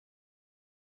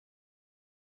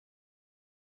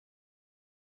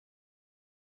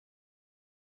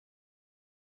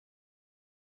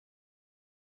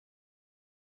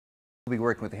We'll be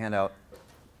working with the handout.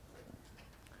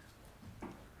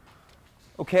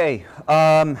 Okay,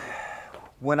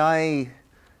 when I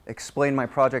explain my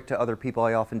project to other people,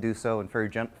 I often do so in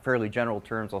fairly general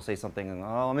terms. I'll say something,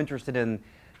 oh, I'm interested in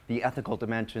the ethical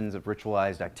dimensions of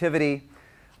ritualized activity.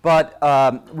 But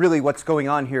really what's going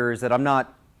on here is that I'm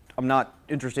not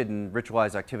interested in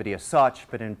ritualized activity as such,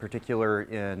 but in particular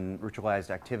in ritualized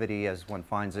activity as one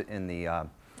finds it in the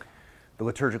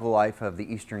liturgical life of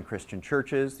the Eastern Christian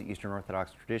churches, the Eastern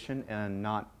Orthodox tradition, and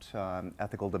not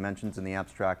ethical dimensions in the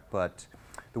abstract, but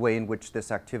the way in which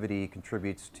this activity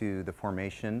contributes to the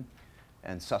formation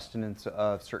and sustenance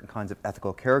of certain kinds of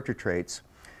ethical character traits.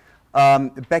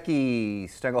 Becky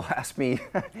Stengel asked me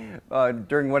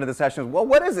during one of the sessions, well,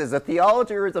 what is this, a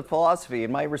theology or is it philosophy?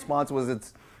 And my response was,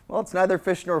 it's neither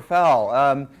fish nor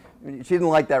fowl. She didn't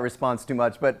like that response too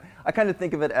much, but I kind of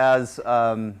think of it as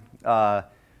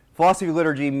philosophy of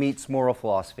liturgy meets moral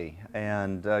philosophy,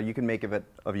 and you can make of it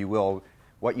what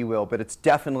you will, but it's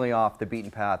definitely off the beaten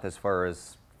path as far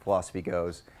as philosophy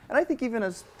goes, and I think even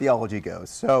as theology goes.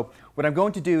 So what I'm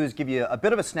going to do is give you a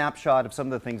bit of a snapshot of some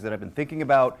of the things that I've been thinking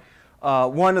about,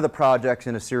 one of the projects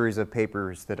in a series of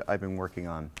papers that I've been working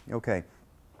on. Okay,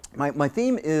 my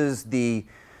theme is the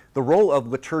role of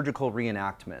liturgical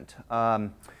reenactment.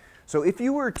 So if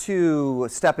you were to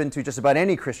step into just about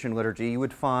any Christian liturgy, you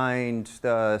would find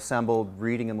the assembled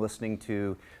reading and listening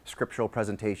to scriptural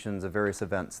presentations of various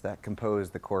events that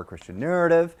compose the core Christian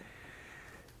narrative.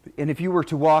 And if you were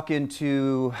to walk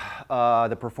into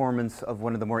the performance of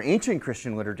one of the more ancient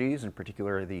Christian liturgies, in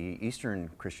particular the Eastern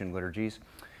Christian liturgies,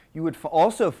 you would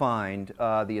also find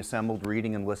the assembled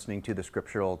reading and listening to the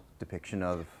scriptural depiction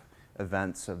of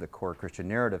events of the core Christian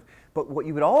narrative. But what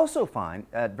you would also find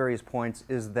at various points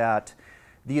is that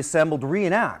the assembled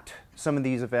reenact some of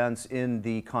these events in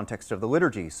the context of the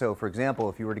liturgy. So for example,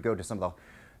 if you were to go to some of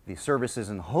the services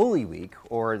in Holy Week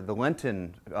or the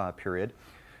Lenten period,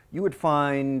 you would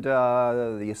find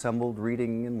the assembled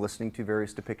reading and listening to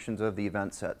various depictions of the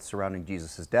events surrounding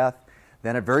Jesus' death.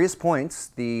 Then at various points,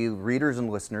 the readers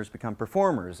and listeners become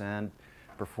performers and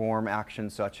perform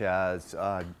actions such as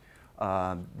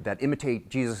that imitate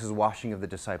Jesus' washing of the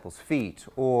disciples' feet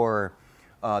or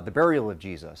the burial of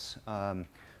Jesus.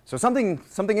 So something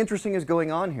interesting is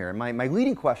going on here. My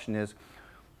leading question is,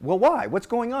 well, why? What's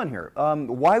going on here?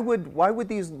 Why would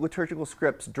these liturgical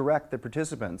scripts direct the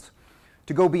participants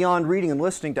to go beyond reading and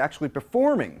listening to actually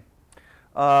performing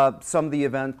some of the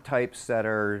event types that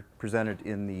are presented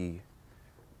in the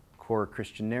core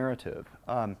Christian narrative?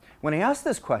 When I ask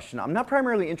this question, I'm not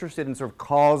primarily interested in sort of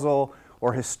causal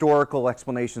or historical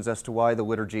explanations as to why the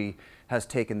liturgy has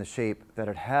taken the shape that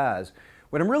it has.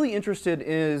 What I'm really interested in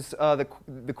is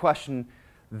the question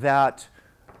that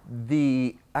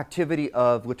the activity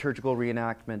of liturgical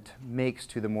reenactment makes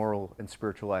to the moral and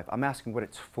spiritual life. I'm asking what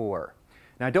it's for.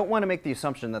 Now, I don't want to make the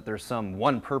assumption that there's some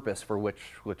one purpose for which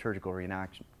liturgical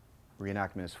reenactment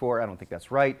is for. I don't think that's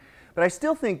right. But I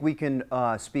still think we can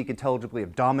speak intelligibly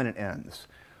of dominant ends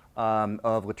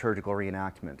of liturgical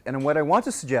reenactment. And what I want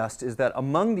to suggest is that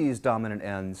among these dominant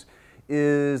ends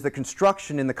is the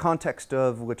construction in the context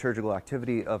of liturgical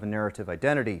activity of a narrative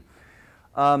identity.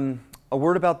 A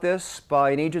word about this: by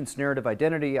an agent's narrative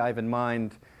identity, I have in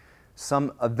mind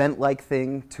some event-like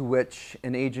thing to which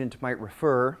an agent might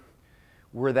refer,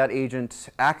 were that agent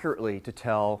accurately to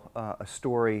tell a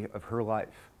story of her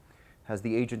life, has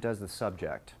the agent as the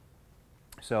subject.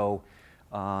 So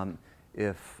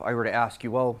if I were to ask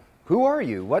you, well, who are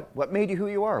you? What made you who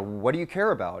you are? What do you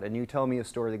care about? And you tell me a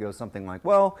story that goes something like,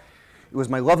 well, it was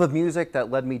my love of music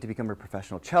that led me to become a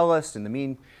professional cellist.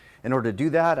 In order to do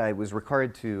that, I was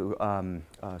required to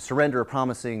surrender a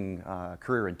promising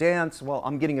career in dance. Well,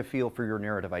 I'm getting a feel for your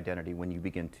narrative identity when you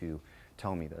begin to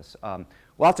tell me this.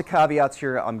 Lots of caveats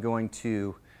here. I'm going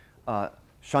to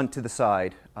shunt to the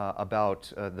side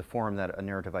about the form that a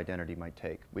narrative identity might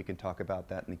take. We can talk about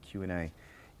that in the Q&A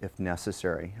if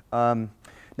necessary.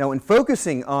 Now, in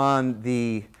focusing on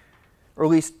or at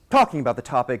least talking about the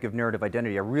topic of narrative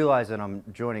identity, I realize that I'm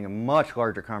joining a much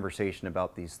larger conversation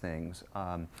about these things.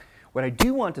 What I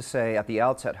do want to say at the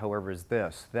outset, however, is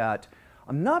this, that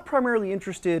I'm not primarily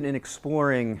interested in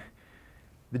exploring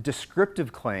the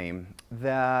descriptive claim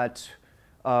that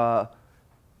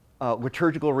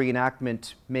liturgical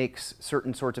reenactment makes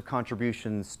certain sorts of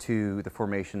contributions to the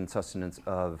formation and sustenance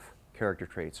of character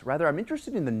traits. Rather, I'm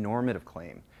interested in the normative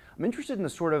claim. I'm interested in the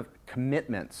sort of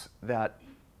commitments that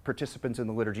participants in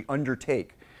the liturgy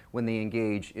undertake when they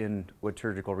engage in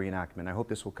liturgical reenactment. I hope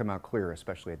this will come out clear,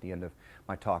 especially at the end of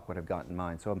my talk, what I've got in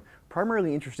mind. So I'm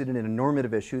primarily interested in a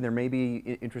normative issue. There may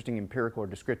be interesting empirical or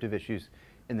descriptive issues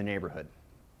in the neighborhood.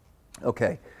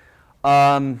 Okay.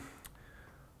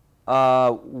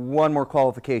 One more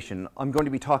qualification. I'm going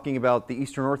to be talking about the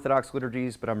Eastern Orthodox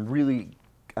liturgies, but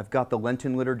I've got the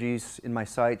Lenten liturgies in my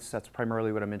sights. That's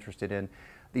primarily what I'm interested in.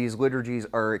 These liturgies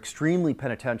are extremely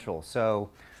penitential, so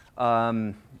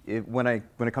when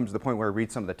it comes to the point where I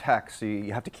read some of the texts,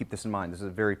 you have to keep this in mind. This is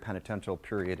a very penitential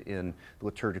period in the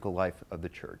liturgical life of the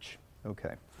church.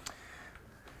 Okay.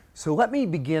 So let me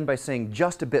begin by saying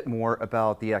just a bit more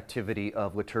about the activity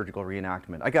of liturgical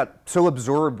reenactment. I got so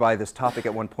absorbed by this topic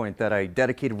at one point that I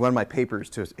dedicated one of my papers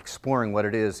to exploring what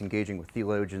it is, engaging with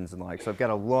theologians and the like. So I've got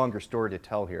a longer story to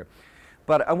tell here.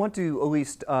 But I want to at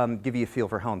least give you a feel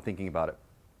for how I'm thinking about it.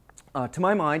 To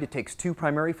my mind, it takes two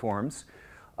primary forms.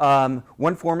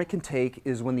 One form it can take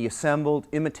is when the assembled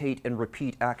imitate and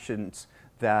repeat actions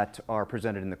that are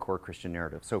presented in the core Christian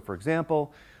narrative. So for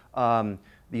example,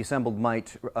 the assembled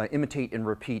might imitate and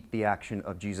repeat the action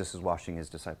of Jesus washing his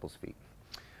disciples' feet.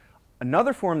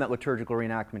 Another form that liturgical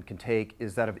reenactment can take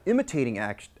is that of imitating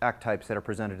act types that are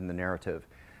presented in the narrative,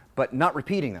 but not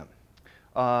repeating them,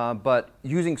 but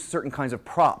using certain kinds of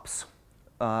props.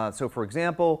 So for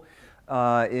example,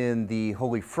 in the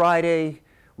Holy Friday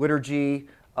liturgy,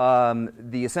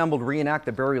 the assembled reenact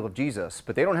the burial of Jesus,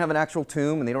 but they don't have an actual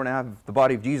tomb and they don't have the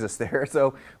body of Jesus there.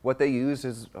 So what they use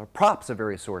is props of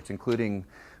various sorts, including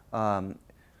an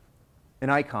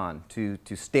icon to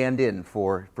stand in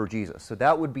for Jesus. So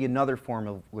that would be another form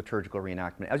of liturgical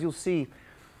reenactment. As you'll see,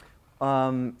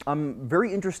 I'm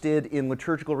very interested in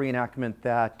liturgical reenactment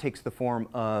that takes the form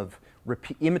of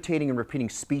imitating and repeating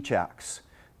speech acts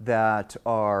that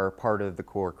are part of the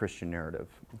core Christian narrative.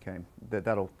 Okay,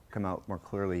 that'll come out more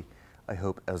clearly, I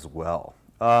hope, as well.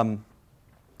 I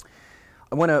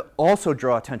want to also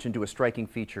draw attention to a striking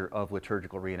feature of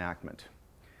liturgical reenactment.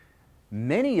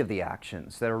 Many of the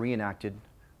actions that are reenacted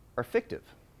are fictive.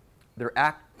 They're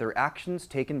actions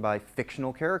taken by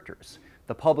fictional characters.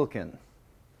 The publican,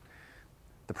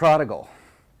 the prodigal.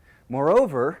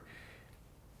 Moreover,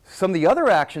 some of the other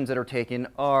actions that are taken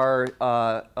are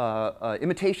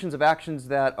imitations of actions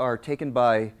that are taken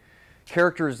by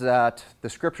characters that the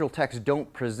scriptural texts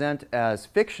don't present as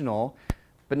fictional,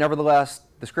 but nevertheless,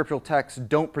 the scriptural texts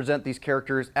don't present these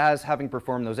characters as having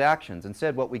performed those actions.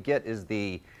 Instead, what we get is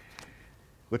the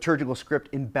liturgical script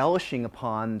embellishing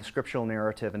upon the scriptural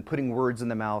narrative and putting words in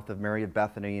the mouth of Mary of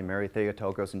Bethany and Mary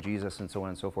Theotokos and Jesus and so on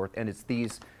and so forth. And it's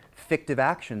these fictive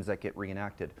actions that get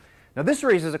reenacted. Now this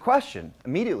raises a question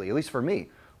immediately, at least for me.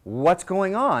 What's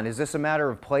going on? Is this a matter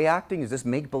of play acting? Is this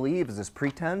make-believe? Is this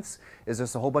pretense? Is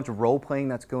this a whole bunch of role-playing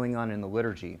that's going on in the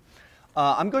liturgy?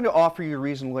 I'm going to offer you a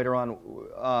reason later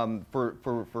on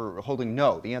for holding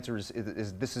no. The answer is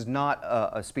this is not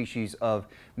a species of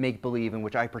make-believe in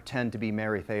which I pretend to be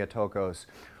Mary Theotokos,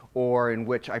 or in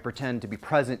which I pretend to be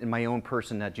present in my own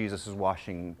person at Jesus'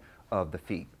 washing of the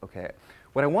feet. Okay.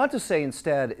 What I want to say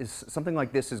instead is something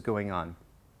like this is going on.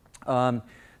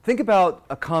 Think about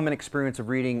a common experience of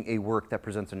reading a work that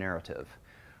presents a narrative,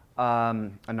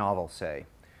 a novel, say.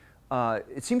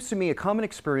 It seems to me a common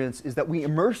experience is that we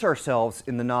immerse ourselves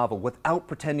in the novel without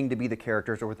pretending to be the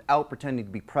characters or without pretending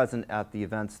to be present at the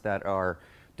events that are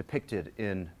depicted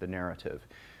in the narrative.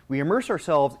 We immerse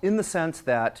ourselves in the sense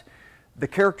that the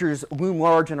characters loom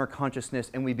large in our consciousness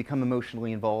and we become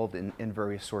emotionally involved in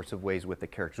various sorts of ways with the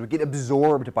characters. We get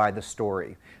absorbed by the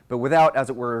story, but without, as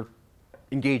it were,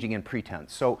 engaging in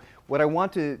pretense. So what I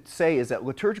want to say is that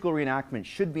liturgical reenactment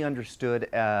should be understood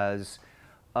as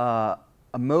a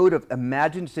mode of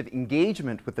imaginative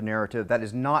engagement with the narrative that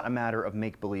is not a matter of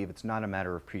make-believe, it's not a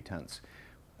matter of pretense.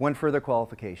 One further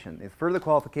qualification. The further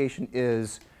qualification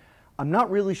is I'm not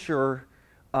really sure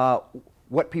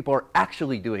what people are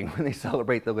actually doing when they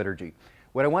celebrate the liturgy.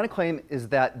 What I want to claim is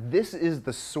that this is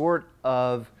the sort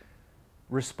of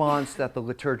response that the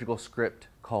liturgical script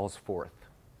calls forth.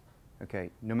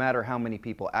 Okay, no matter how many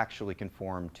people actually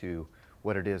conform to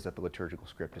what it is that the liturgical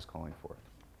script is calling forth.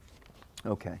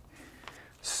 Okay,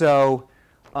 so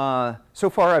so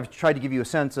far I've tried to give you a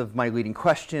sense of my leading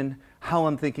question, how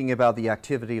I'm thinking about the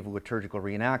activity of liturgical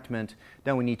reenactment.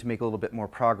 Now we need to make a little bit more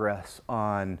progress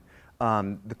on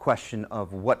the question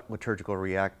of what liturgical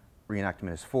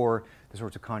reenactment is for, the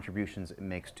sorts of contributions it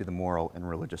makes to the moral and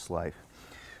religious life.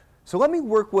 So let me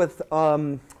work with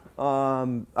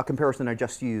a comparison I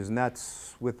just used, and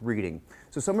that's with reading.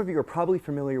 So some of you are probably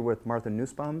familiar with Martha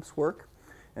Nussbaum's work,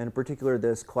 and in particular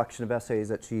this collection of essays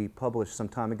that she published some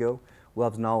time ago,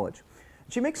 Love's Knowledge.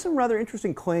 She makes some rather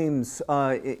interesting claims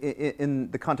in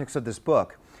the context of this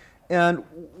book. And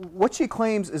what she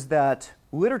claims is that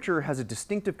literature has a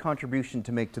distinctive contribution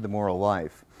to make to the moral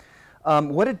life.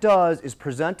 What it does is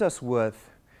present us with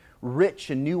rich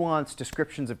and nuanced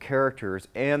descriptions of characters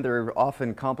and their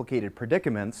often complicated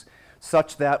predicaments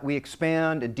such that we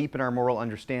expand and deepen our moral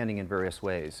understanding in various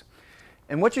ways.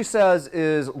 And what she says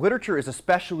is literature is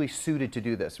especially suited to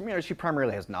do this. I mean, she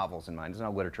primarily has novels in mind. It's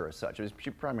not literature as such. She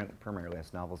primarily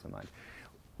has novels in mind.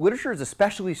 Literature is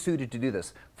especially suited to do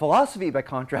this. Philosophy, by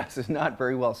contrast, is not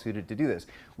very well suited to do this.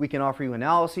 We can offer you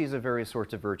analyses of various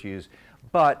sorts of virtues,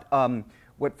 but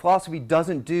what philosophy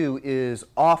doesn't do is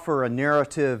offer a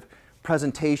narrative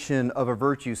presentation of a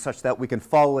virtue such that we can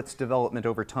follow its development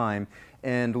over time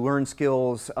and learn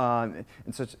skills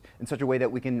in such a way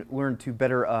that we can learn to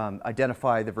better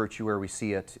identify the virtue where we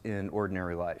see it in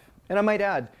ordinary life. And I might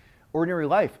add, ordinary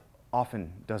life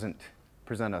often doesn't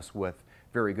present us with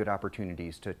very good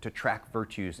opportunities to track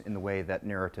virtues in the way that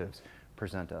narratives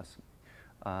present us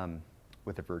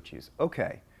with the virtues.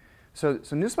 Okay, so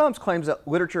Nussbaum's claims that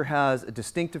literature has a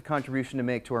distinctive contribution to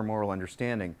make to our moral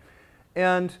understanding.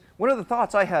 And one of the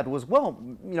thoughts I had was, well,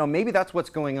 you know, maybe that's what's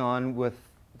going on with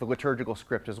the liturgical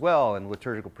script as well and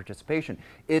liturgical participation.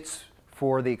 It's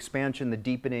for the expansion, the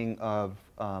deepening of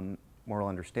moral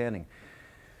understanding.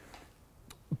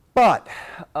 But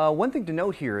one thing to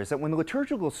note here is that when the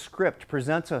liturgical script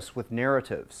presents us with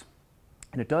narratives,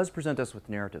 and it does present us with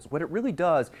narratives, what it really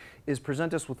does is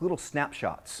present us with little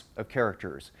snapshots of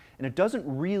characters. And it doesn't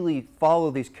really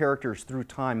follow these characters through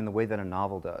time in the way that a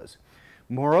novel does.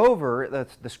 Moreover,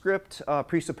 the script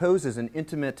presupposes an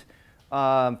intimate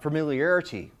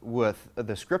familiarity with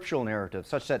the scriptural narrative,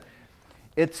 such that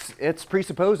it's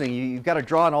presupposing you've got to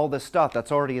draw on all this stuff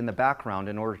that's already in the background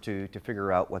in order to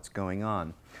figure out what's going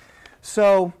on.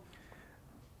 So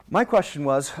my question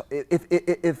was,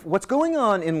 if what's going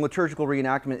on in liturgical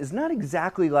reenactment is not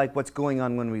exactly like what's going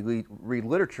on when we read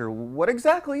literature, what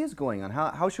exactly is going on?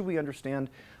 How should we understand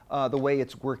the way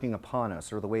it's working upon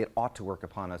us, or the way it ought to work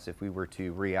upon us if we were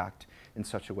to react in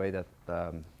such a way that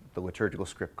the liturgical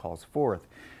script calls forth?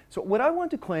 So what I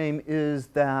want to claim is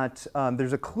that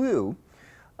there's a clue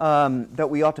that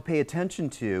we ought to pay attention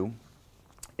to,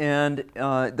 and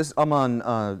I'm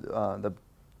on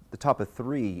the top of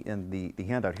 3 in the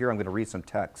handout here. I'm going to read some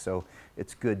text, so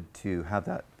it's good to have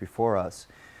that before us.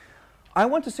 I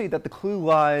want to say that the clue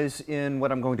lies in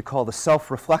what I'm going to call the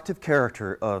self-reflective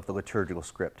character of the liturgical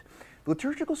script. The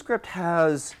liturgical script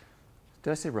has,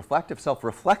 did I say reflective?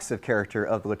 Self-reflexive character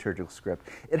of the liturgical script.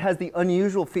 It has the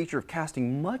unusual feature of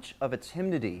casting much of its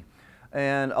hymnody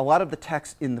and a lot of the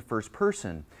text in the first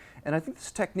person. And I think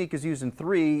this technique is used in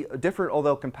 3 different,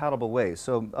 although compatible ways.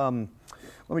 So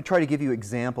let me try to give you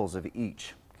examples of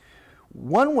each.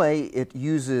 One way it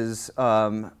uses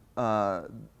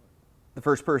the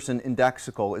first person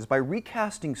indexical is by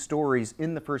recasting stories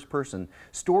in the first person,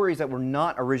 stories that were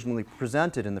not originally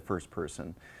presented in the first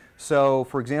person. So,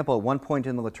 for example, at one point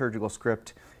in the liturgical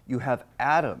script, you have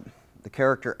Adam, the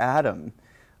character Adam,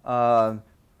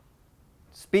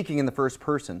 speaking in the first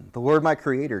person. The Lord my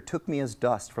Creator took me as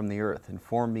dust from the earth and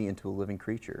formed me into a living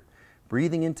creature,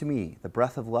 breathing into me the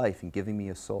breath of life and giving me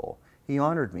a soul. He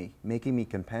honored me, making me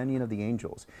companion of the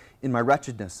angels. In my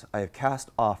wretchedness, I have cast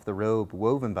off the robe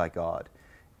woven by God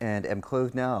and am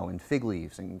clothed now in fig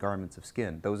leaves and garments of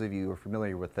skin. Those of you who are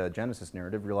familiar with the Genesis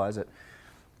narrative realize that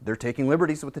they're taking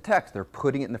liberties with the text. They're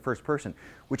putting it in the first person,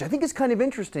 which I think is kind of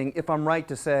interesting if I'm right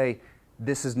to say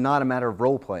this is not a matter of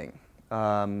role-playing.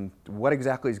 What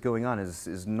exactly is going on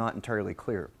is not entirely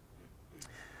clear.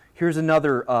 Here's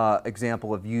another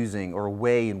example of using, or a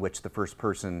way in which the first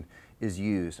person is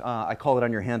used. I call it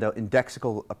on your handout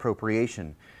indexical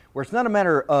appropriation, where it's not a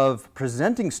matter of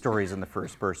presenting stories in the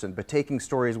first person, but taking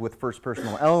stories with first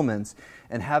personal elements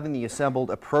and having the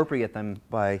assembled appropriate them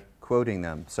by quoting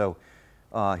them. So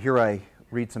here I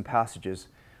read some passages.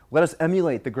 Let us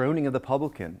emulate the groaning of the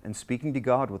publican, and speaking to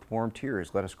God with warm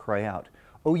tears, let us cry out,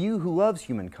 O you who loves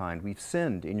humankind, we've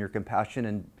sinned. In your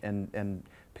compassion and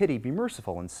pity, be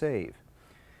merciful and save.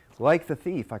 Like the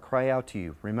thief, I cry out to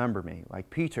you, remember me. Like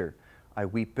Peter, I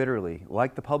weep bitterly.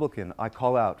 Like the publican, I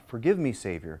call out, forgive me,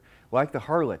 Savior. Like the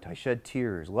harlot, I shed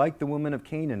tears. Like the woman of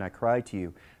Canaan, I cry to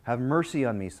you, have mercy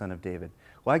on me, Son of David.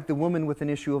 Like the woman with an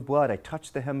issue of blood, I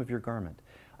touch the hem of your garment.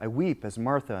 I weep as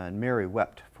Martha and Mary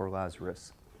wept for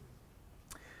Lazarus.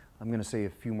 I'm going to say a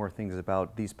few more things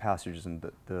about these passages and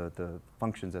the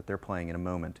functions that they're playing in a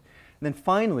moment. And then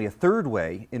finally, a third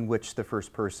way in which the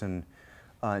first person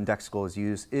indexical is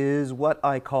used is what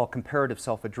I call comparative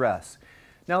self-address.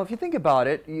 Now, if you think about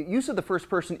it, use of the first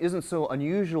person isn't so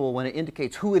unusual when it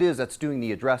indicates who it is that's doing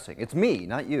the addressing. It's me,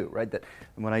 not you, right? That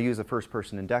when I use the first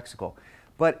person indexical.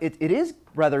 But it is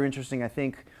rather interesting, I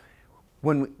think,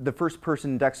 when the first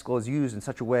person indexical is used in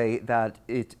such a way that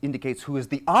it indicates who is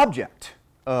the object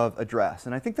of address.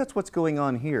 And I think that's what's going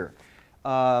on here.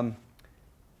 Couple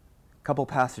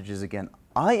passages again.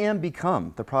 I am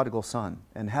become the prodigal son,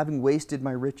 and having wasted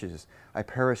my riches, I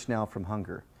perish now from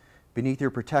hunger. Beneath your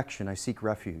protection, I seek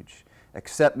refuge.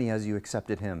 Accept me as you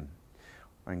accepted him.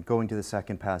 And going to the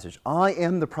second passage, I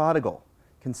am the prodigal,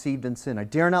 conceived in sin. I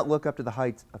dare not look up to the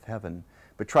heights of heaven,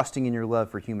 but trusting in your love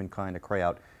for humankind, I cry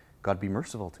out, God, be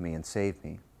merciful to me and save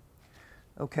me.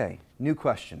 Okay, new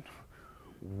question.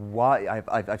 Why?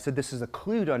 I've said this is a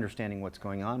clue to understanding what's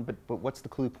going on, but what's the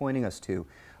clue pointing us to?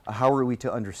 How are we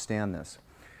to understand this?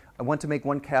 I want to make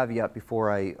one caveat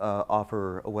before I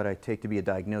offer what I take to be a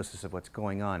diagnosis of what's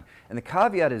going on. And the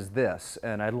caveat is this,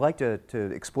 and I'd like to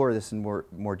explore this in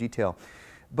more detail.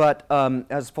 But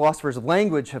as philosophers of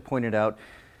language have pointed out,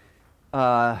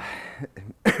 the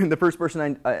first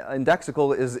person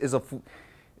indexical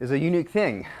is a unique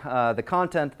thing. The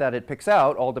content that it picks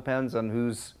out all depends on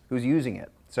who's using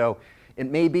it. So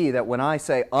it may be that when I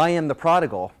say, I am the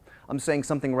prodigal, I'm saying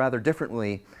something rather different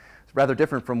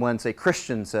from when, say,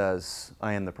 Christian says,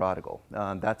 I am the prodigal.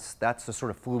 That's the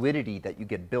sort of fluidity that you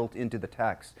get built into the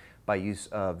text by use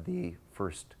of the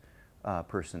first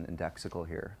person indexical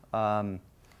here.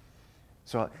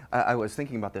 So I was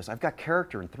thinking about this. I've got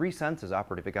character in three senses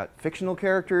operative. I've got fictional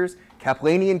characters,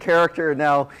 Kaplanian character, and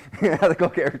now ethical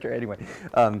character. Anyway,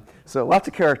 so lots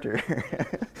of character.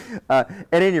 At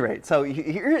any rate, so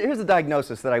here's a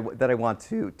diagnosis that I want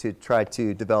to try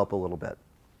to develop a little bit.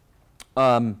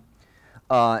 And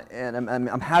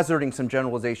I'm hazarding some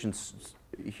generalizations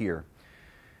here.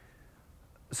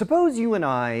 Suppose you and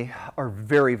I are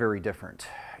very, very different.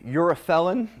 You're a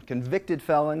felon, convicted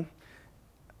felon.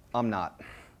 I'm not.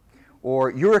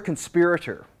 Or you're a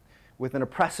conspirator with an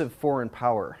oppressive foreign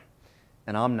power,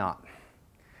 and I'm not.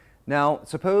 Now,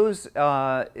 suppose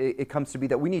it comes to be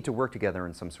that we need to work together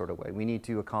in some sort of way. We need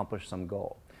to accomplish some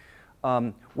goal.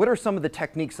 What are some of the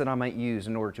techniques that I might use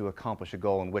in order to accomplish a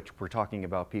goal in which we're talking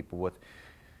about people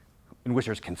in which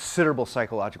there's considerable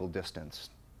psychological distance?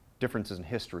 Differences in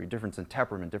history, difference in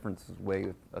temperament, difference in way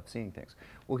of seeing things.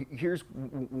 Well, here's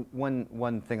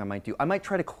one thing I might do. I might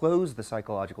try to close the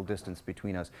psychological distance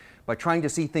between us by trying to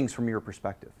see things from your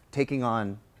perspective, taking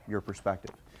on your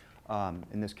perspective,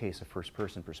 in this case, a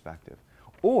first-person perspective.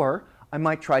 Or I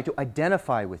might try to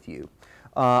identify with you.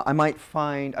 I might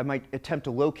attempt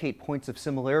to locate points of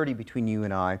similarity between you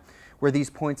and I, where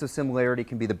these points of similarity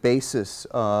can be the basis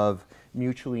of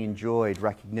mutually enjoyed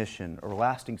recognition or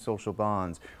lasting social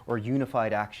bonds or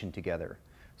unified action together,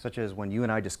 such as when you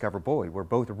and I discover, boy, we're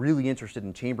both really interested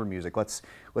in chamber music. Let's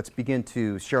begin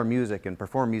to share music and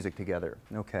perform music together.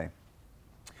 Okay.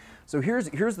 So here's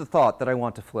the thought that I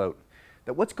want to float.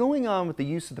 That what's going on with the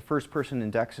use of the first person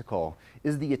indexical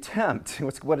is the attempt,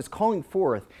 what it's calling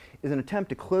forth is an attempt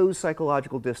to close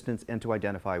psychological distance and to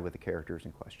identify with the characters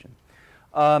in question.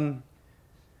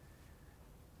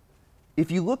 If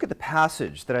you look at the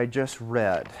passage that I just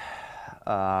read,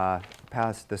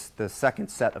 the second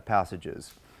set of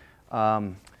passages,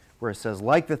 where it says,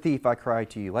 like the thief I cry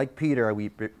to you, like Peter I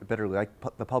weep bitterly,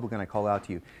 like the publican I call out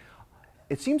to you,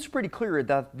 it seems pretty clear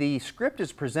that the script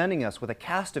is presenting us with a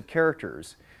cast of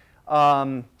characters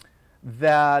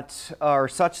that are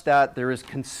such that there is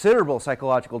considerable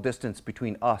psychological distance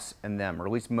between us and them, or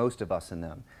at least most of us and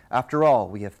them. After all,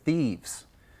 we have thieves,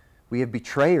 we have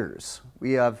betrayers,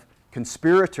 we have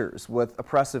conspirators with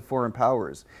oppressive foreign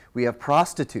powers, we have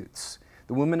prostitutes.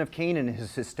 The woman of Canaan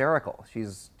is hysterical.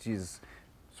 She's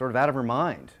sort of out of her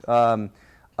mind. The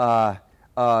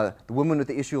woman with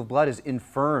the issue of blood is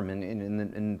infirm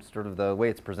in sort of the way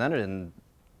it's presented in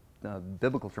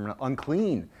biblical terms,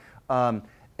 unclean.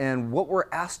 And what we're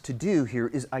asked to do here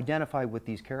is identify with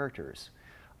these characters.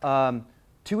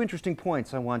 Two interesting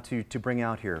points I want to bring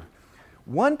out here.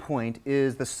 One point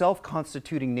is the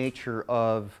self-constituting nature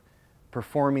of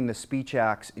performing the speech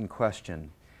acts in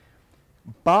question.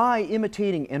 By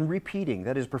imitating and repeating,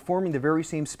 that is, performing the very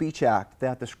same speech act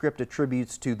that the script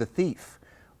attributes to the thief,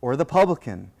 or the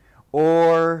publican,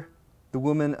 or the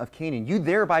woman of Canaan, you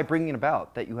thereby bring it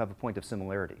about that you have a point of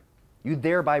similarity. You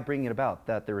thereby bring it about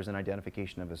that there is an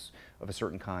identification of a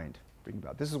certain kind.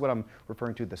 This is what I'm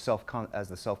referring to as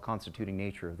the self-constituting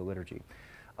nature of the liturgy.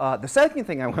 The second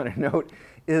thing I want to note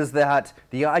is that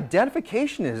the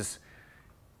identification is,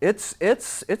 I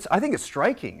think it's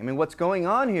striking. I mean, what's going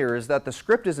on here is that the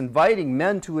script is inviting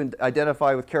men to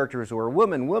identify with characters who are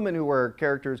women, women who are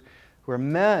characters who are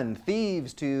men,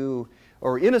 thieves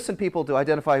or innocent people to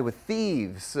identify with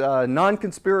thieves,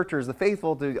 non-conspirators, the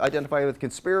faithful to identify with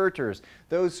conspirators,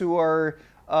 those who are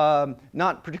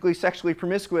not particularly sexually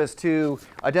promiscuous to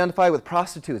identify with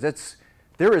prostitutes.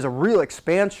 there is a real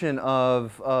expansion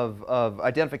of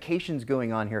identifications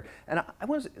going on here. And I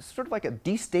was sort of like a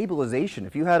destabilization.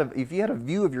 If you had a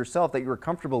view of yourself that you were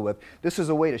comfortable with, this is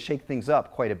a way to shake things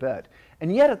up quite a bit.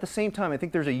 And yet at the same time, I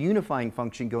think there's a unifying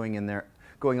function going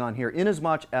on here,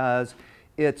 inasmuch as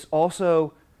it's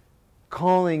also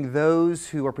calling those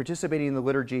who are participating in the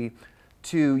liturgy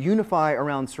to unify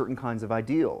around certain kinds of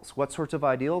ideals. What sorts of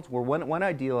ideals? Well, one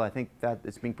ideal I think that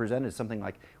is being presented is something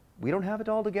like, we don't have it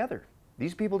all together.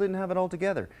 These people didn't have it all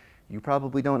together. You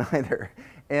probably don't either.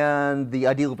 And the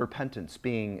ideal of repentance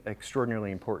being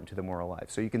extraordinarily important to the moral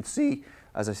life. So you can see,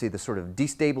 as I see, this sort of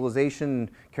destabilization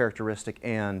characteristic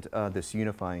and this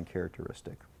unifying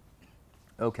characteristic.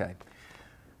 Okay.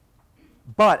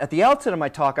 But at the outset of my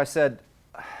talk, I said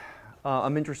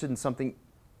I'm interested in something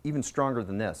even stronger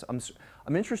than this.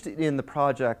 I'm interested in the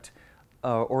project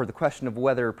or the question of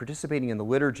whether participating in the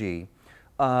liturgy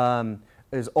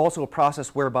is also a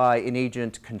process whereby an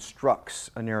agent constructs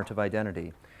a narrative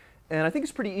identity. And I think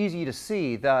it's pretty easy to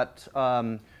see that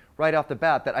right off the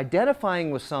bat that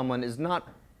identifying with someone is not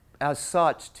as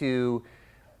such to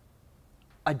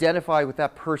identify with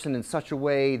that person in such a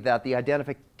way that the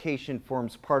identification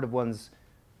forms part of one's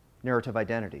narrative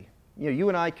identity. You know, you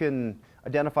and I can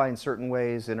identify in certain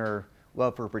ways in our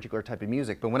love for a particular type of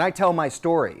music, but when I tell my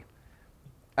story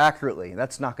accurately,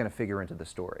 that's not going to figure into the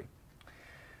story.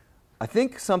 I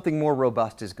think something more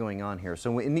robust is going on here.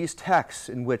 So in these texts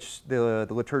in which the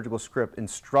liturgical script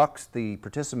instructs the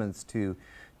participants to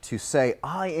say,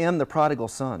 I am the prodigal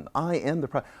son, I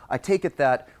take it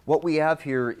that what we have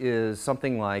here is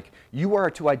something like, you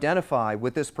are to identify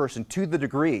with this person to the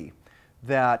degree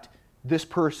that this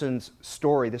person's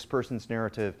story, this person's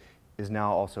narrative is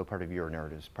now also part of your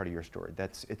narrative, part of your story.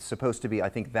 It's supposed to be, I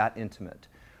think, that intimate.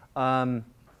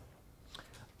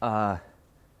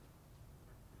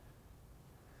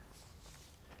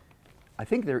 I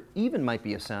think there even might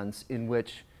be a sense in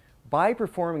which, by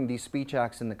performing these speech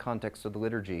acts in the context of the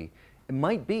liturgy, it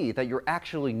might be that you're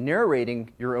actually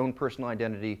narrating your own personal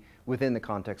identity within the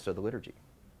context of the liturgy.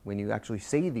 When you actually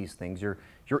say these things, you're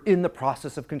in the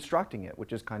process of constructing it,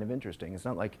 which is kind of interesting. It's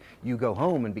not like you go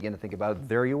home and begin to think about it.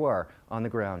 There you are on the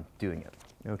ground doing it.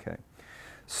 Okay.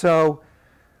 So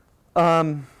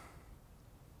that,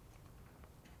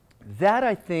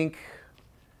 I think,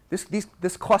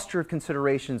 this cluster of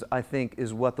considerations, I think,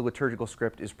 is what the liturgical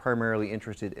script is primarily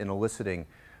interested in eliciting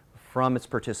from its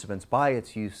participants by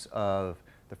its use of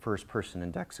the first person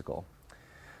indexical.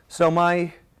 So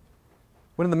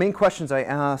one of the main questions I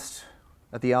asked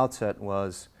at the outset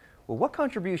was, well, what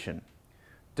contribution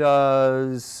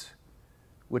does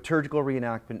liturgical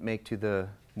reenactment make to the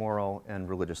moral and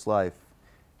religious life?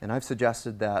 And I've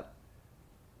suggested that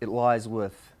it lies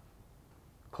with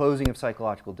closing of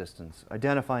psychological distance,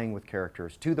 identifying with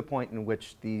characters to the point in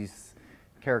which these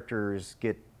characters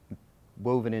get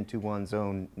woven into one's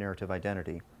own narrative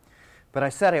identity. But I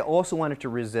said I also wanted to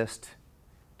resist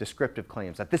descriptive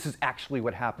claims, that this is actually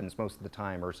what happens most of the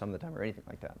time or some of the time or anything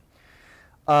like that.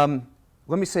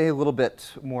 Let me say a little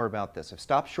bit more about this. I've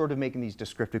stopped short of making these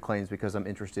descriptive claims because I'm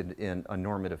interested in a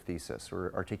normative thesis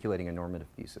or articulating a normative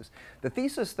thesis. The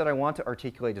thesis that I want to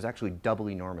articulate is actually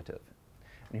doubly normative.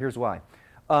 And here's why.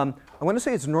 I want to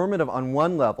say it's normative on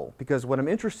one level because what I'm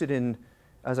interested in,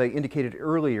 as I indicated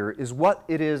earlier, is what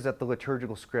it is that the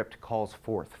liturgical script calls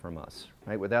forth from us.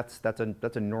 Right? Well, that's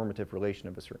a normative relation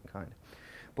of a certain kind.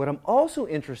 What I'm also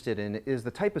interested in is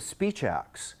the type of speech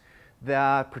acts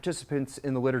that participants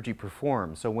in the liturgy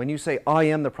perform. So when you say, I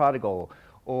am the prodigal,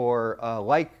 or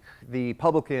like the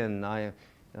publican, I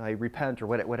repent, or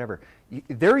whatever,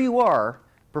 there you are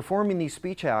performing these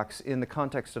speech acts in the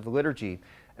context of the liturgy.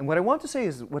 And what I want to say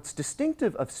is what's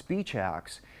distinctive of speech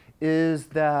acts is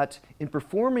that in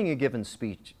performing a given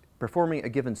speech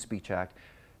act,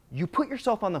 you put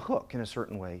yourself on the hook in a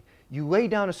certain way. You lay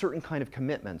down a certain kind of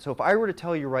commitment. So if I were to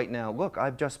tell you right now, look,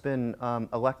 I've just been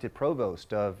elected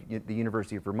provost of the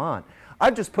University of Vermont,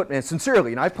 I've just put, and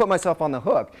sincerely, and I've put myself on the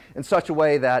hook in such a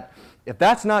way that if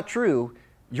that's not true,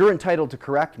 you're entitled to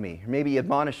correct me, maybe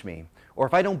admonish me. Or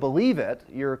if I don't believe it,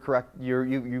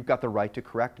 you've got the right to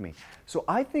correct me. So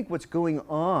I think what's going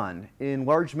on in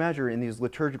large measure in these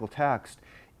liturgical texts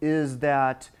is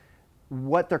that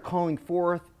what they're calling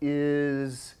forth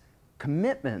is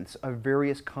commitments of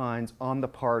various kinds on the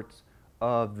parts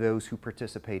of those who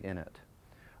participate in it.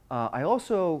 I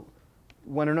also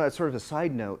want to know, as sort of a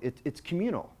side note, it's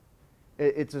communal.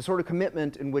 It's a sort of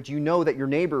commitment in which you know that your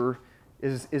neighbor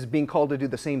is being called to do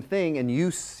the same thing, and you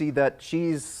see that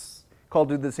she's called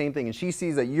to do the same thing, and she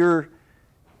sees that you're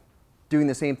doing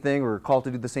the same thing or called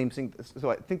to do the same thing. So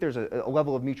I think there's a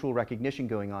level of mutual recognition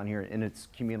going on here in its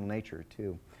communal nature,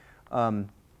 too.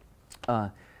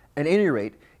 At any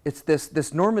rate, it's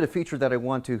this normative feature that I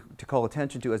want to call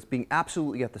attention to as being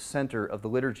absolutely at the center of the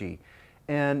liturgy.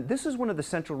 And this is one of the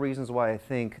central reasons why I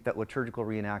think that liturgical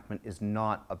reenactment is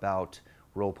not about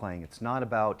role-playing. It's not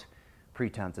about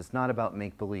pretense. It's not about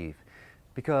make-believe.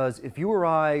 Because if you or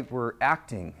I were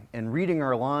acting and reading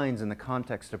our lines in the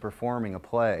context of performing a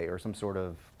play or some sort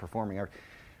of performing art,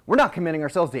 we're not committing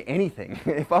ourselves to anything.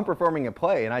 If I'm performing a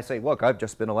play and I say, look, I've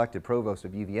just been elected provost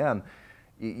of UVM,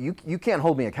 you can't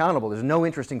hold me accountable. There's no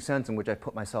interesting sense in which I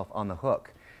put myself on the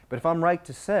hook. But if I'm right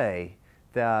to say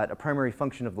that a primary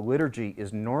function of the liturgy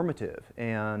is normative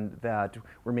and that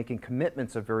we're making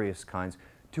commitments of various kinds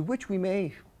to which we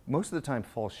may most of the time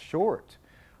fall short,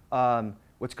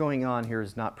 what's going on here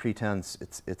is not pretense,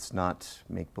 it's not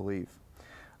make-believe.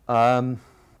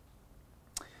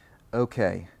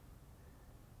 Okay.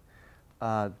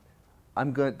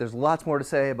 There's lots more to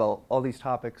say about all these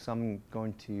topics. I'm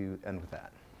going to end with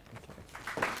that. Okay.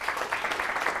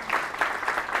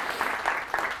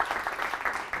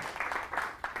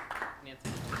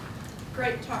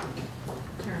 Great talk,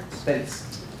 Terence.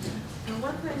 Thanks. And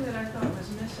one thing that I thought was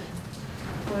missing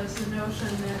was the notion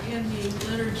that in the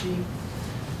liturgy,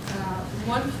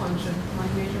 one function, one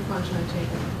major function I take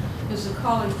it, is the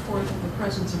calling forth of the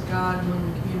presence of God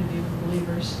among the community of the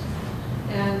believers.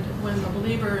 And when the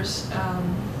believers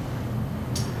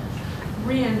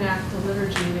reenact the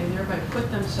liturgy, they thereby put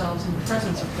themselves in the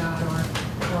presence of God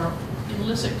or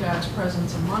elicit God's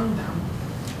presence among them.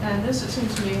 And this, it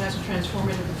seems to me, has a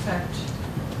transformative effect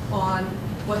on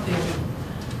what they do.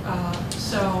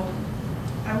 So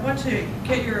I want to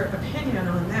get your opinion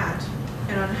on that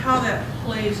and on how that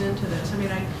plays into this. I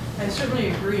mean, I certainly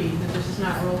agree that this is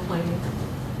not role-playing.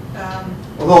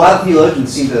 Although a lot of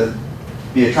theologians seem to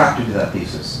be attracted to that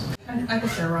thesis. I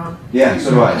think they're wrong. Yeah,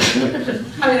 so do I.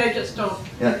 I mean, I just don't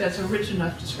think that's a rich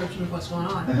enough description of what's going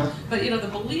on. But you know, the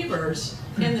believers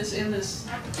in this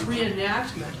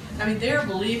reenactment, I mean, they're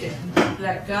believing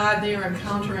that God, they are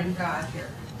encountering God here.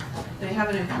 They have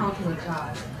an encounter with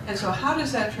God. And so how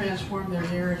does that transform their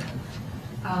narrative?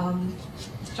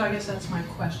 So I guess that's my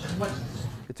question.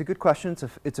 It's a good question.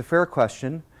 It's a fair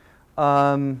question.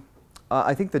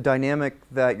 I think the dynamic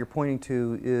that you're pointing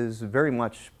to is very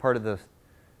much part of the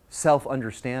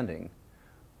self-understanding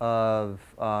of,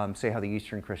 say, how the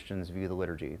Eastern Christians view the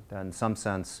liturgy. That in some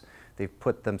sense, they've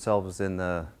put themselves in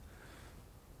the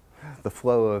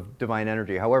flow of divine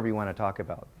energy, however you want to talk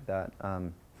about that.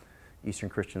 Eastern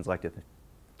Christians like to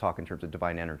talk in terms of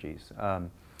divine energies.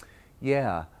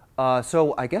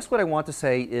 So I guess what I want to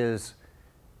say is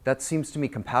that seems to me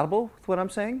compatible with what I'm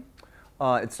saying.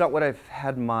 It's not what I've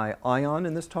had my eye on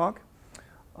in this talk,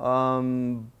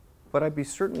 but I'd be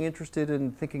certainly interested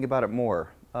in thinking about it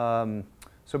more.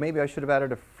 So maybe I should have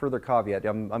added a further caveat.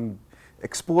 I'm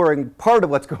exploring part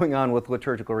of what's going on with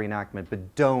liturgical reenactment,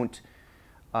 but don't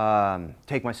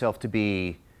take myself to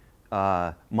be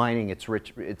mining its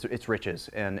riches.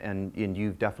 And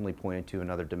you've definitely pointed to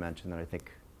another dimension that I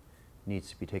think needs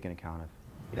to be taken account of.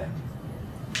 Yeah.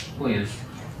 Please.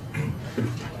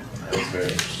 That was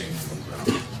very interesting.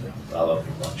 I love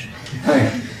your lunch.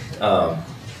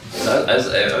 So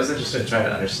I was interested in trying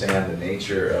to understand the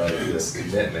nature of this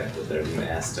commitment that they're being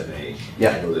asked to make a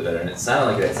little bit better. And it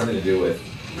sounded like it had something to do with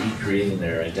recreating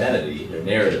their identity, their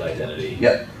narrative identity.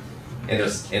 Yep.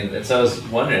 And so I was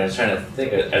wondering, I was trying to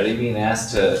think, are they being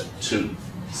asked to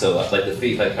so like the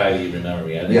thief, I cry to you, remember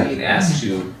me, are they being asked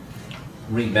to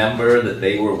remember that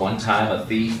they were one time a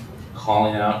thief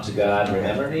calling out to God,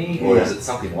 remember me? Or is it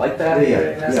something like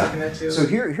that? So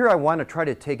here I want to try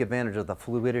to take advantage of the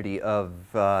fluidity of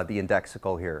the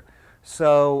indexical here.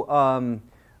 So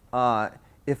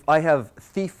if I have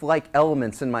thief-like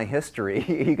elements in my history,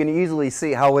 you can easily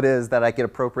see how it is that I can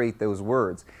appropriate those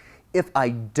words. If I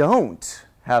don't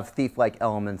have thief-like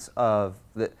elements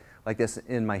like this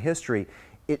in my history,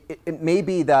 it may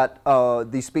be that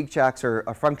these speak-jacks are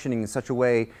functioning in such a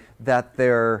way that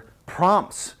they're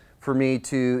prompts for me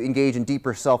to engage in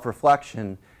deeper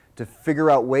self-reflection, to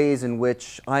figure out ways in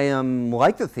which I am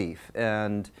like the thief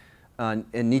and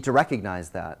need to recognize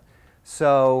that.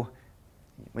 So,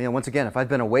 once again, if I've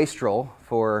been a wastrel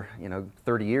for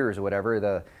 30 years or whatever,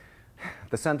 the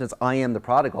sentence "I am the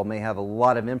prodigal" may have a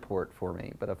lot of import for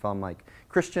me. But if I'm like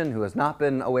Christian who has not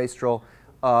been a wastrel,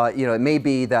 it may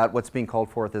be that what's being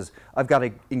called forth is I've got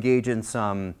to engage in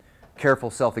some careful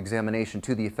self-examination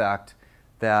to the effect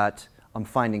that I'm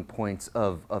finding points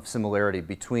of similarity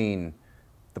between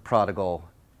the prodigal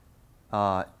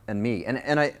and me.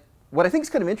 And what I think is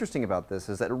kind of interesting about this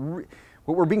is that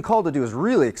what we're being called to do is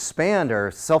really expand our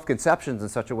self-conceptions in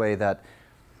such a way that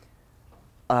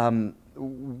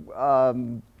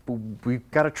we've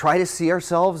got to try to see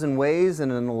ourselves in ways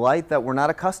and in a light that we're not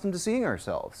accustomed to seeing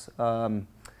ourselves. There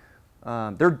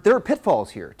are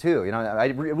pitfalls here too. You know, I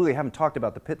really haven't talked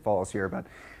about the pitfalls here, but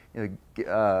you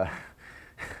know,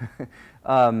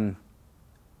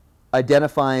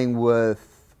 identifying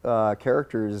with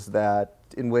characters that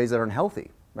in ways that aren't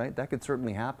healthy, right? That could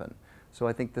certainly happen. So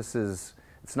I think it's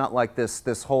not like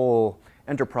this whole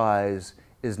enterprise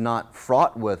is not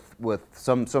fraught with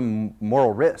some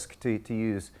moral risk, to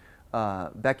use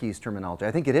Becky's terminology.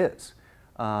 I think it is.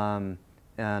 And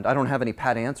I don't have any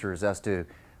pat answers as to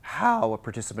how a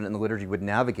participant in the liturgy would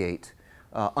navigate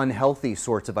unhealthy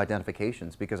sorts of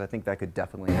identifications, because I think that could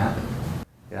definitely happen.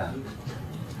 Yeah.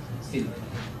 Steve.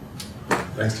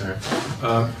 Thanks, Terence.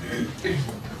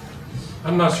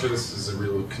 I'm not sure this is a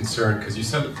real concern, because you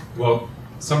said, well,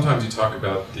 sometimes you talk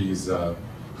about these, the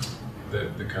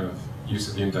kind of use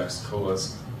of the indexical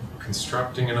as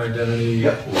constructing an identity,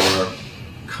 yep, or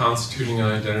constituting an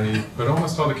identity, but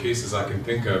almost all the cases I can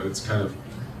think of, it's kind of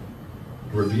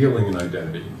revealing an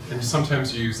identity. And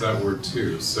sometimes you use that word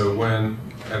too. So when,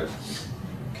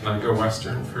 can I go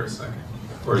Western for a second?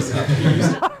 Or does it have to be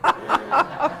used?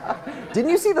 Didn't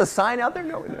you see the sign out there?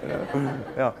 No.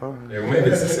 Yeah, maybe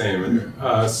it's the same.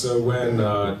 So when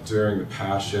during the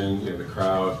Passion, you know, the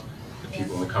crowd, the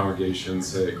people in the congregation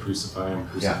say, crucify him,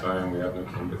 we have no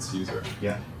king but Caesar.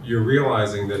 Yeah. You're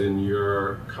realizing that in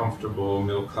your comfortable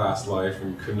middle-class life,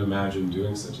 and you couldn't imagine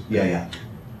doing such a thing. Yeah.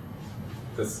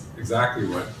 That's exactly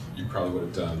what you probably would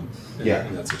have done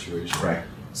in that situation. Right.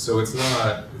 So it's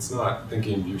not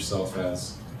thinking of yourself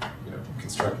as, you know,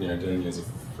 constructing an identity as a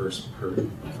first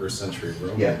century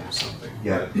Roman or something.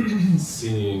 Yeah. But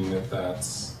seeing that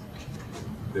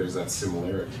there's that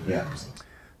similarity. Yeah.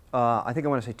 I think I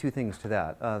want to say two things to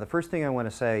that. The first thing I want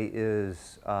to say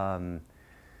is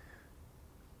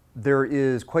there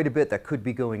is quite a bit that could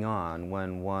be going on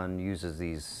when one uses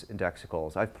these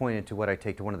indexicals. I've pointed to what I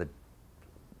take to one of the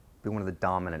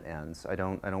dominant ends. I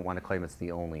don't want to claim it's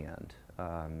the only end.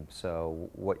 So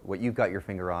what you've got your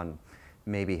finger on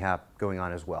may be going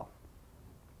on as well.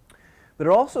 But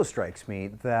it also strikes me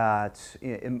that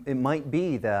it might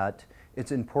be that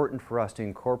it's important for us to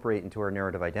incorporate into our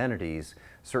narrative identities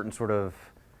certain sort of,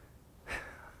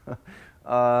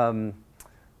 how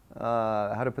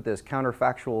to put this,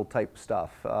 counterfactual type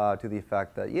stuff to the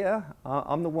effect that, yeah,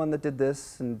 I'm the one that did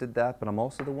this and did that, but I'm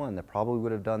also the one that probably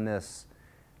would have done this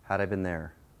had I been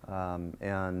there.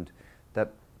 And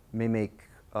that may make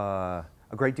a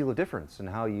great deal of difference in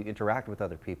how you interact with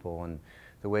other people and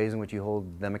the ways in which you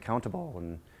hold them accountable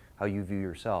and how you view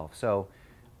yourself. So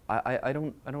I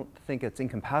don't think it's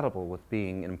incompatible with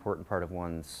being an important part of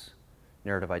one's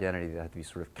narrative identity that have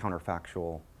these sort of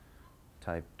counterfactual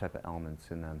type of elements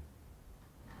in them.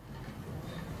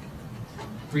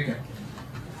 Rika.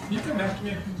 You can ask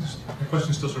me the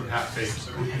question's still sort of half baked,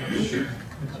 so sure.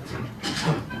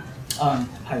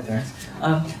 Hi there.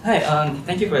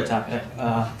 Thank you for the talk.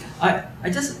 I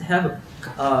just have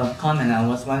a comment. I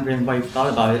was wondering what you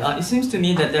thought about it. It seems to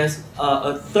me that there's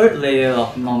a third layer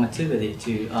of normativity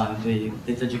to the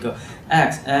liturgical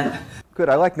acts, and good.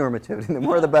 I like normativity. The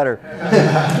more, the better.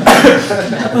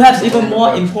 perhaps even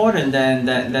more important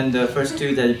than the first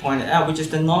two that you pointed out, which is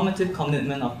the normative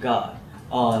commitment of God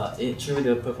through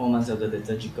the performance of the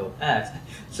liturgical acts.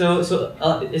 So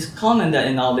it's common that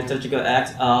in our liturgical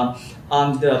acts,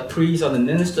 the priest or the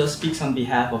minister speaks on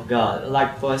behalf of God.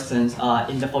 Like, for instance,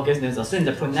 in the forgiveness of sin,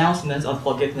 the pronouncements of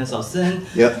forgiveness of sin.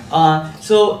 Yep.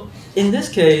 So in this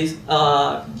case,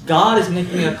 God is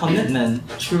making a commitment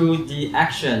through the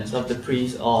actions of the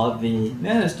priest or the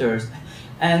ministers.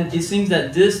 And it seems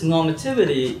that this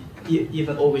normativity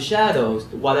even overshadows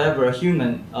whatever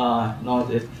human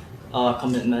normative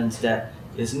commitment that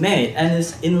is made. And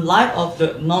it's in light of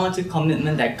the normative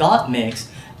commitment that God makes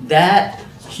that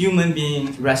human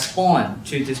beings respond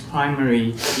to this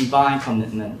primary divine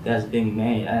commitment that's being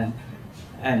made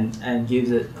and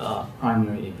gives it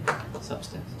primary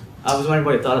substance. I was wondering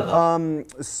what you thought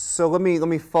about. So let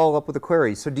me follow up with a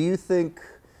query. So do you think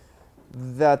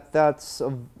that that's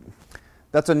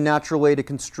a natural way to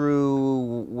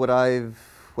construe what I'm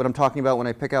talking about when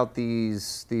I pick out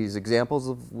these examples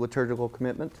of liturgical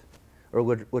commitment, or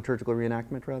liturgical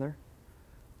reenactment, rather?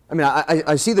 I mean,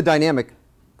 I see the dynamic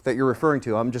that you're referring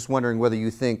to. I'm just wondering whether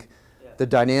you think the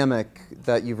dynamic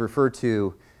that you've referred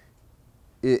to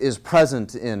is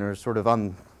present in, or sort of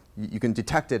you can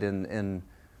detect it in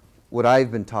what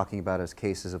I've been talking about as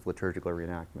cases of liturgical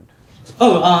reenactment.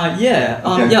 Yeah,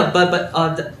 Okay. yeah,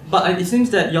 but it seems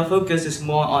that your focus is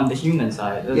more on the human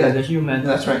side. The human.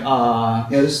 That's right.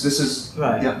 Yeah, this is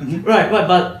Right. Yeah. Mm-hmm. Right.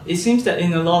 But it seems that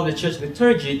in a lot of the church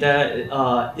liturgy, that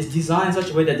it's designed in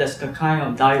such a way that there's a kind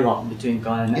of dialogue between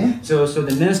God and man. Yeah. So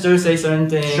the minister say certain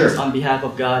things Sure. on behalf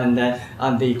of God, and then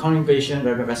the congregation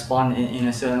will respond in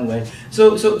a certain way.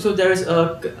 So there's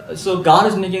so God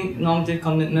is making normative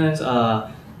commitments.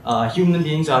 Human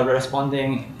beings are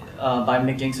responding by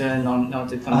making certain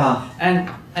normative commitments,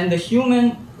 and the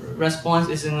human response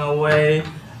is in a way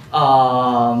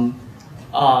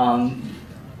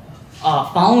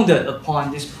founded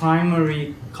upon this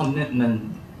primary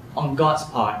commitment on God's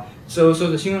part. So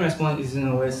the human response is in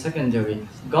a way secondary.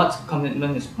 God's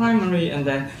commitment is primary, and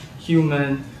then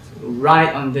human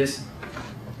ride on this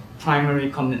primary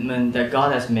commitment that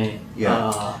God has made.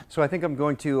 So I think I'm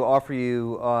going to offer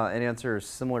you an answer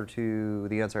similar to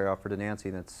the answer I offered to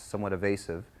Nancy, that's somewhat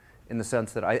evasive, in the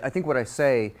sense that I think what I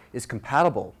say is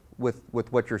compatible with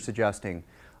what you're suggesting.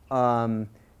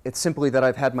 It's simply that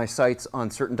I've had my sights on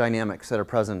certain dynamics that are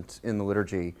present in the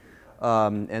liturgy,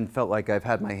 and felt like I've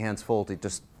had my hands full to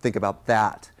just think about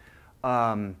that.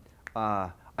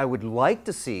 I would like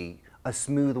to see a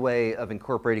smooth way of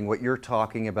incorporating what you're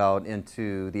talking about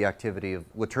into the activity of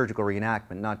liturgical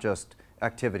reenactment, not just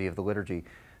activity of the liturgy.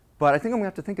 But I think I'm going to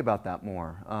have to think about that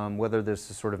more, whether there's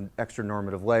a sort of extra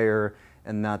normative layer,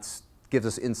 and that gives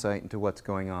us insight into what's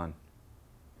going on.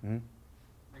 Mm-hmm.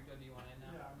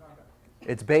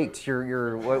 It's baked.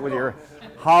 What with your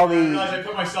holly? I realized I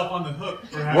put myself on the hook.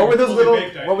 For having What were those fully little?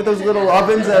 baked What were those little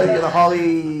ovens? The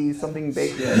holly something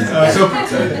baked.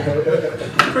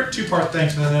 Quick two-part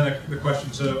thanks, and then the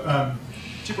question. So,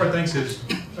 two-part thanks is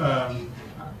I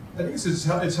think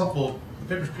it's helpful. The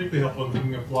paper is particularly helpful in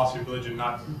thinking of philosophy of religion.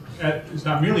 It's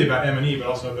not merely about M&E, but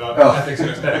also about ethics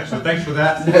and aesthetics. So thanks for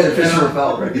that.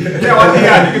 Right? Yeah, well,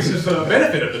 I think it's just a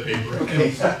benefit of the paper.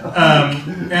 Okay.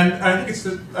 And I think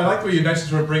I like the way you indexes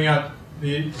sort of bring out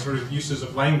the sort of uses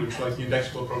of language, like the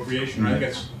indexical appropriation. I think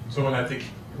it's so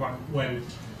when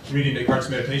reading Descartes'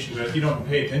 Meditations, if you don't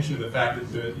pay attention to the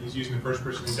fact that he's using the first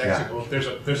person indexical,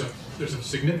 there's a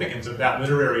significance of that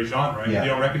literary genre. And if you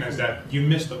don't recognize that, you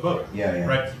miss the book.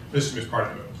 Right? This is just part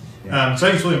of it. So I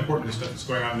think it's really important, the stuff that's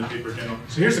going on in the paper in general.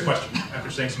 So here's the question,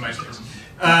 after saying some nice things.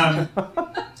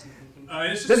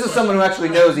 This is someone who actually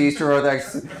knows the Eastern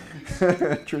Orthodox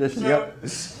tradition.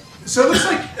 So it looks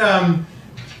like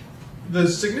the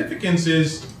significance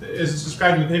is, as it's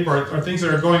described in the paper, are things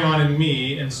that are going on in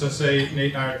me, and so say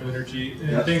Nate and I are liturgy,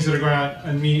 and things that are going on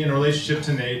in me in relationship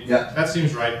to Nate. That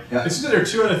seems right. It seems that there are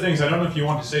two other things. I don't know if you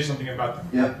want to say something about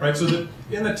them. Right. So that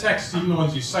in the text, even the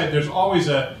ones you cite, it looks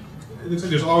like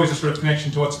there's always a sort of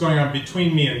connection to what's going on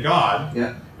between me and God.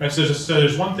 Right, so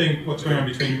there's one thing, what's going on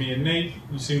between me and Nate.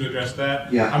 You seem to address that.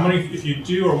 I'm wondering if you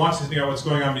do or want to think about what's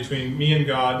going on between me and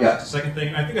God. That's the second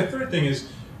thing. I think a third thing is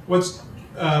what's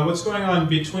going on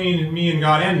between me and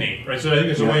God and Nate. Right. So I think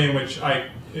there's a way in which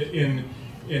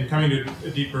in coming to a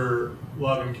deeper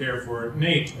love and care for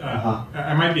Nate,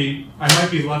 I might be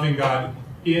loving God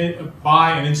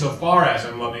by and insofar as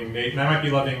I'm loving Nate, and I might be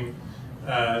loving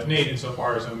Nate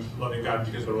insofar as I'm loving God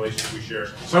because of the relationship we share.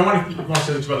 So I want to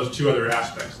say about those two other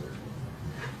aspects there.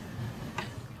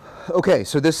 Okay,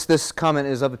 so this comment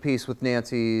is of a piece with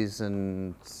Nancy's,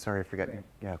 and sorry I forgot.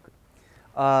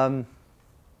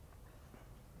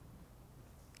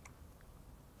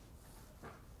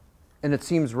 And it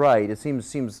seems right. It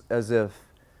seems as if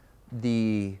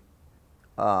the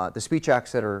speech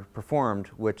acts that are performed,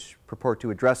 which purport to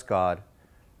address God,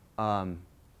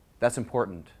 that's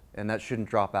important. And that shouldn't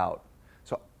drop out.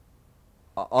 So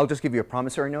I'll just give you a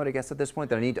promissory note, I guess, at this point,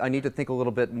 that I need to think a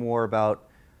little bit more about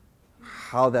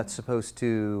how that's supposed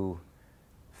to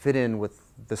fit in with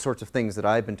the sorts of things that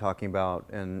I've been talking about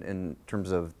in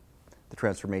terms of the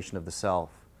transformation of the self.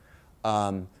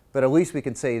 But at least we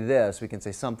can say this. We can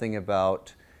say something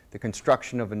about the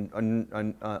construction of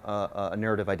a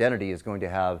narrative identity is going to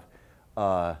have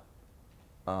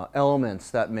elements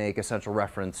that make essential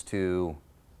reference to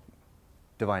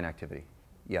divine activity.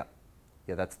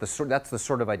 That's the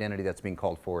sort of identity that's being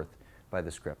called forth by the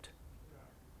script.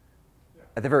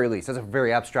 At the very least, that's a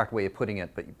very abstract way of putting it,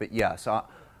 but yes,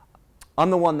 I'm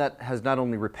the one that has not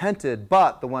only repented,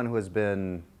 but the one who has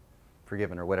been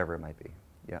forgiven, or whatever it might be.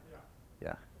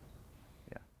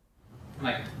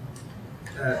 Mike.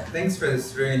 Thanks for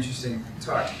this very interesting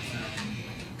talk.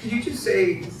 Could you just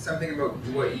say something about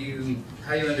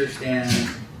how you understand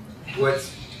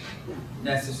what's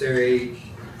necessary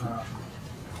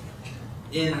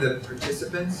in the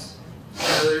participants in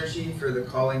the liturgy for the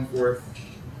calling forth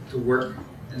to work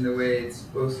and the way it's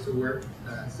supposed to work.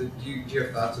 So do you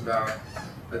have thoughts about,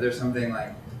 are there something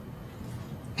like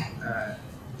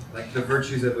the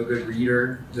virtues of a good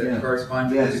reader that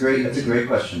correspond to that's a great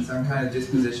question. Some kind of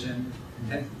disposition,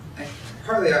 and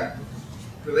partly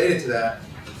related to that,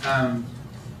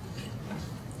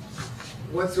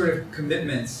 what sort of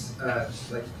commitments,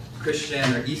 like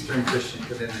Christian or Eastern Christian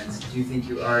commitments, do you think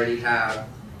you already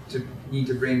need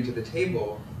to bring to the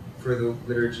table for the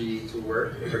liturgy to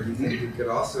work, or do you think it could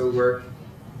also work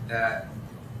at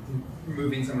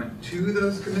moving someone to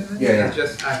those commitments, not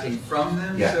just acting from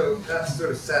them? So that's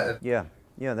sort of set of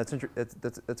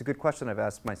that's a good question I've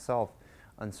asked myself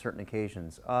on certain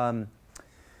occasions. So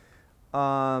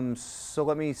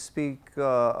let me speak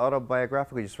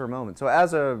autobiographically just for a moment. So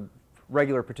as a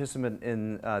regular participant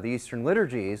in the Eastern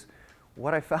liturgies,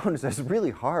 what I found is that it's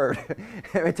really hard.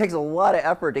 It takes a lot of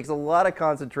effort, it takes a lot of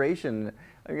concentration.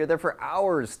 I mean, you're there for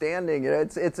hours standing.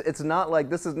 It's not like,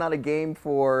 this is not a game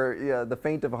for the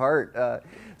faint of heart.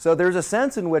 So there's a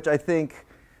sense in which I think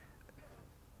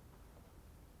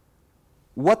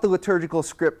what the liturgical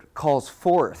script calls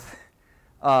forth,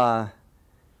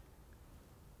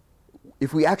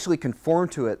 if we actually conform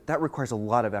to it, that requires a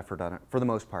lot of effort on it, for the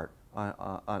most part,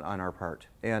 on our part.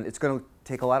 And it's going to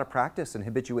take a lot of practice and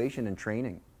habituation and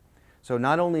training. So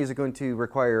not only is it going to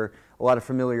require a lot of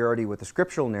familiarity with the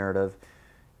scriptural narrative,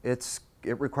 it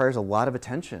requires a lot of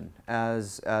attention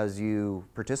as you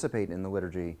participate in the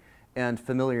liturgy, and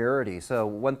familiarity. So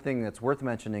one thing that's worth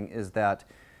mentioning is that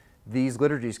these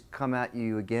liturgies come at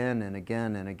you again and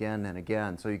again and again and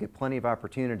again. So you get plenty of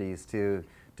opportunities to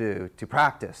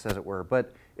practice, as it were.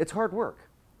 But it's hard work.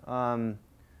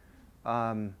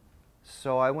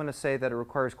 So I want to say that it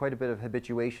requires quite a bit of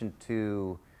habituation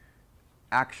to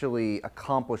actually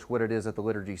accomplish what it is that the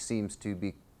liturgy seems to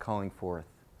be calling forth.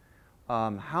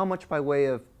 How much by way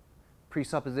of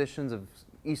presuppositions of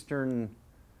Eastern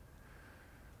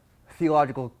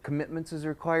theological commitments is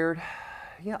required?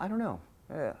 Yeah, I don't know.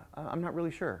 I'm not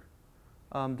really sure.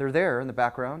 They're there in the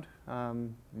background.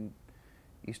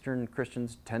 Eastern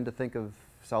Christians tend to think of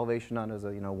salvation not as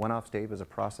a one-off stave, as a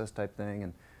process type thing,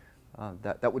 and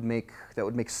that would make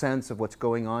sense of what's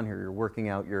going on here. You're working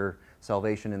out your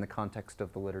salvation in the context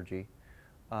of the liturgy,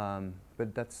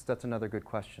 but that's another good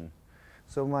question.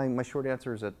 So my short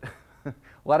answer is that a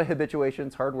lot of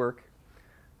habituations, hard work.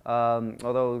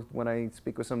 Although when I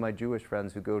speak with some of my Jewish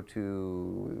friends who go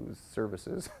to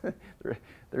services,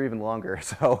 they're even longer.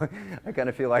 So I kind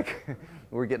of feel like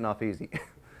we're getting off easy.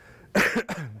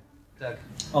 Doug.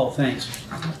 Oh, thanks.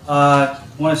 I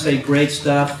want to say great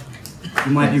stuff.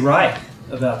 You might be right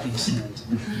about these things.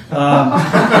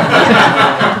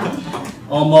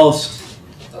 Almost,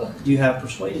 you have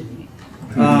persuaded me.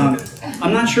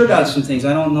 I'm not sure about some things.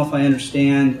 I don't know if I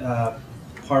understand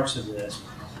parts of this.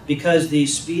 Because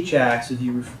these speech acts, as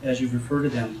you refer to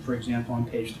them, for example, on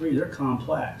page 3, they're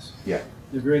complex. Yeah.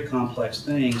 They're very complex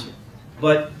things.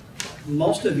 But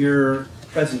most of your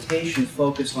presentation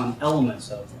focused on elements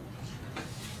of them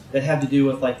that have to do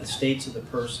with like the states of the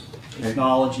person,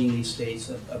 acknowledging these states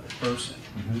of the person.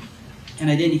 Mm-hmm. And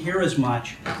I didn't hear as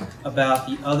much about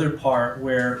the other part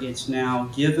where it's now,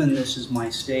 given this is my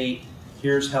state,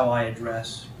 here's how I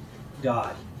address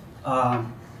God.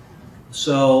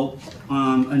 So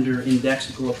under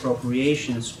indexical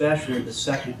appropriation, especially the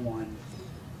second one,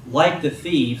 like the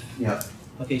thief,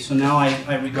 okay, so now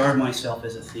I regard myself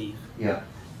as a thief. Yeah.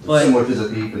 But, somewhat as a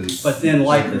thief. But then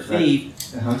like the thief,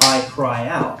 I cry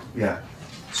out. Yeah.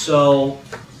 So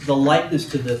the likeness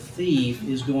to the thief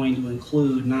is going to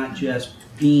include not just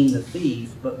being the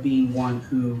thief, but being one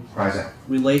who cries out,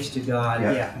 relates to God,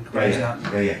 and cries out.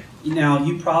 Yeah. Now,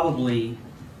 you probably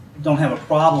don't have a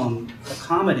problem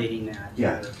accommodating that.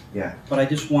 Yeah. But I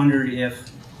just wondered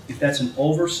if that's an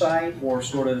oversight or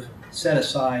sort of set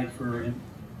aside for,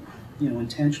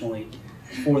 intentionally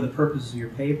for the purposes of your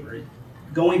paper.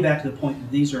 Going back to the point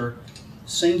that these are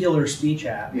singular speech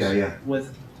acts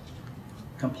with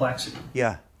complexity.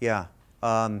 Yeah.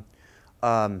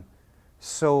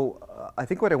 So I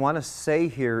think what I want to say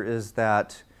here is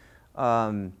that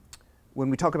when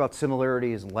we talk about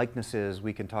similarities and likenesses,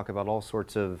 we can talk about all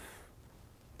sorts of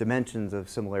dimensions of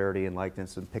similarity and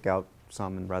likeness and pick out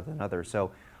some rather than others.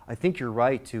 So I think you're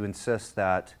right to insist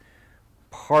that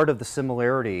part of the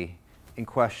similarity in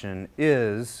question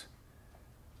is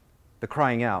the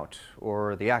crying out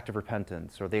or the act of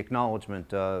repentance or the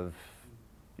acknowledgement of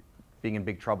being in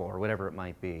big trouble or whatever it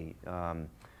might be.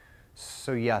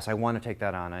 So yes, I want to take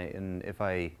that on. And if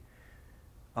I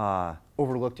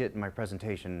overlooked it in my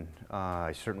presentation,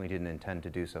 I certainly didn't intend to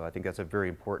do so. I think that's a very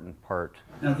important part.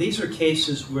 Now these are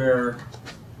cases where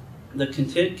the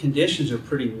conditions are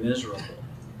pretty miserable.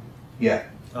 Yeah.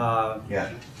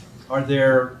 Yeah. Are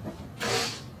there,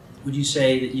 would you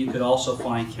say that you could also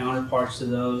find counterparts to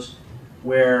those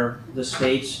where the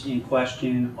states in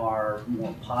question are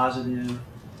more positive,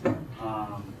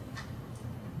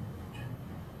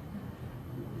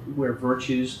 where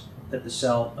virtues that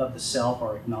of the self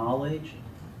are acknowledged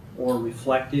or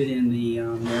reflected in the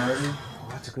narrative?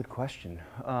 That's a good question.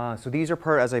 So these are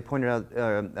part, as I pointed out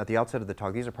at the outset of the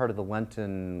talk, these are part of the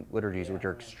Lenten liturgies, which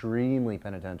are extremely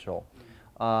penitential.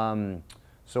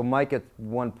 So Mike at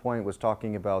one point was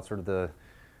talking about sort of the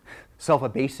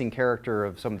self-abasing character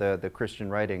of some of the Christian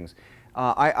writings.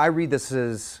 I read this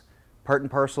as part and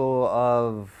parcel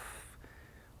of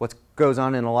what goes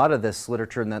on in a lot of this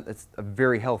literature, and that it's a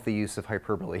very healthy use of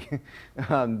hyperbole.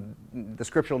 The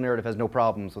scriptural narrative has no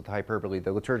problems with hyperbole.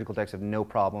 The liturgical texts have no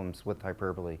problems with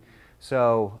hyperbole.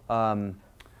 So,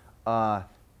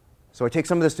 so I take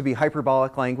some of this to be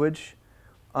hyperbolic language.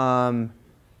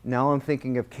 Now I'm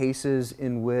thinking of cases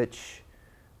in which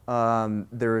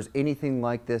there is anything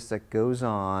like this that goes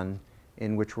on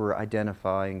in which we're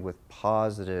identifying with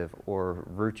positive or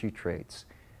virtue traits.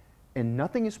 And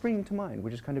nothing is springing to mind,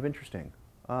 which is kind of interesting.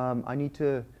 I need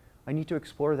to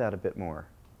explore that a bit more.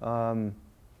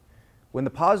 When the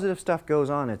positive stuff goes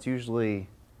on, it's usually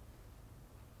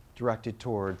directed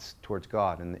towards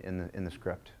God in the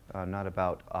script, not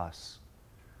about us.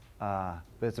 But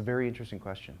it's a very interesting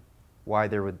question, why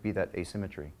there would be that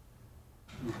asymmetry.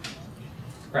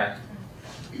 Right.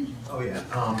 Oh yeah.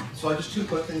 So just two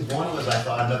quick things. One was I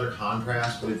thought another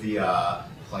contrast with the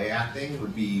play acting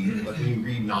would be like when you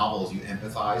read novels, you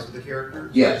empathize with the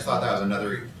characters. Yeah. I just thought that was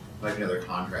another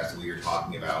contrast that we were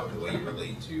talking about, the way you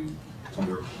relate to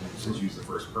your, since you use the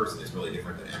first person, is really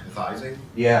different than empathizing.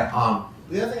 Yeah.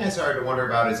 The other thing I started to wonder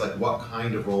about is like what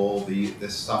kind of role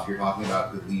this stuff you're talking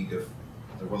about could lead to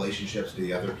the relationships to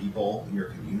the other people in your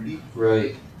community.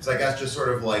 Right. Because I guess just sort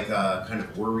of like a kind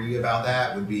of worry about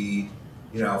that would be,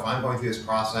 you know, if I'm going through this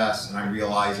process and I'm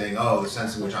realizing, oh, the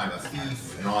sense in which I'm a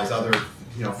thief and all these other,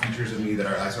 you know, features of me that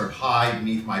I sort of hide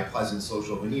beneath my pleasant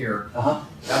social veneer,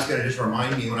 that's going to just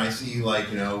remind me when I see,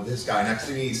 like, you know, this guy next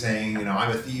to me saying, you know,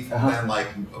 I'm a thief, and then, like,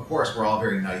 of course, we're all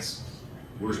very nice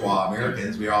bourgeois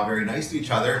Americans, we're all very nice to each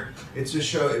other. It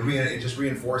just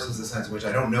reinforces the sense in which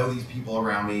I don't know these people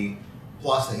around me,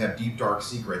 plus they have deep, dark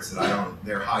secrets that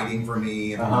they're hiding from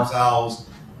me and from themselves,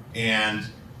 and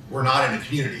we're not in a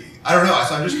community. I don't know,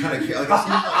 so I'm just kind of like,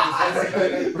 it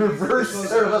seems like reverse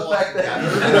sort of effect.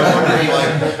 And I'm wondering,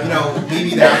 like, you know,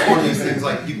 maybe that's one of these things,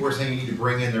 like people were saying you need to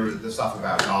bring in the stuff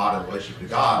about God and the relationship to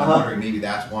God. I'm wondering maybe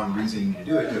that's one reason you need to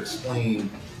do it, to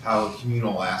explain how the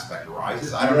communal aspect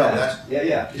arises. I don't know.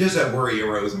 That's just a worry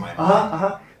arose in my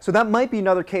mind. So that might be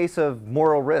another case of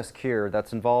moral risk here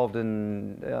that's involved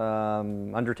in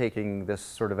undertaking this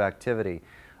sort of activity.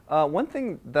 One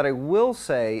thing that I will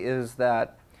say is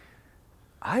that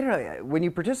I don't know, when you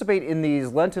participate in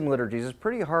these Lenten liturgies, it's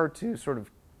pretty hard to sort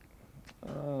of,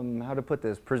 how to put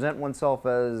this, present oneself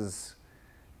as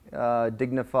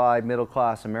dignified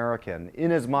middle-class American,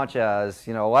 in as much as,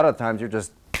 you know, a lot of times you're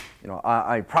just, you know,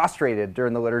 I prostrated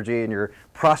during the liturgy, and you're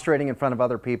prostrating in front of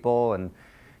other people and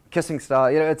kissing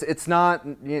stuff. You know, it's not,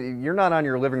 you're not on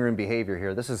your living room behavior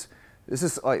here. This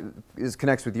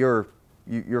connects with your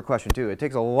question too. It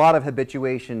takes a lot of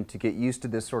habituation to get used to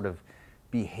this sort of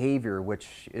behavior,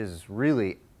 which is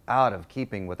really out of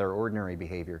keeping with our ordinary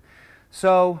behavior.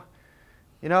 So,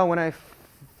 you know, when I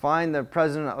find the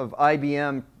president of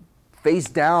IBM face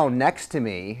down next to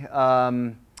me,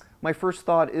 my first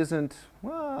thought isn't,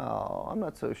 well, I'm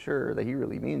not so sure that he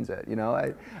really means it. You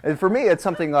know, and for me, it's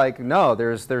something like, no,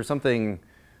 there's something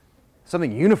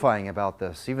unifying about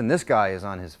this. Even this guy is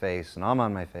on his face, and I'm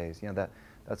on my face. You know,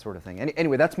 that sort of thing.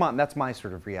 Anyway, that's my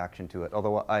sort of reaction to it.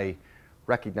 Although I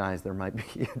recognize there might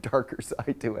be a darker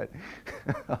side to it.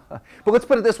 But let's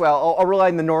put it this way, I'll rely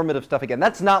on the normative stuff again.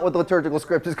 That's not what the liturgical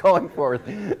script is calling for. All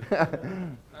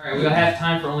right, we'll have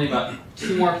time for only about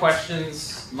 2 more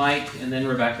questions, Mike, and then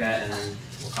Rebecca, and then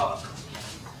we'll call it.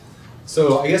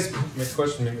 So I guess my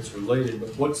question maybe is related,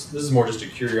 but this is more just a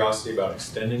curiosity about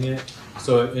extending it.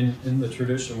 So in the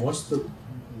tradition, what's the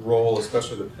role,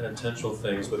 especially the penitential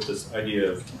things, with this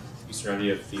idea of Eastern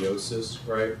idea of theosis,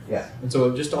 right? Yeah. And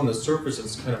so just on the surface,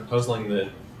 it's kind of puzzling that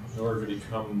in order to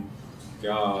become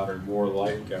God or more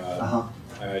like God,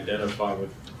 I identify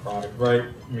with the product, right?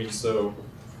 I mean, so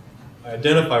I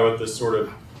identify with this sort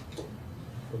of,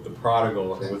 with the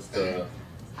prodigal or with the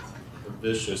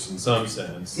vicious in some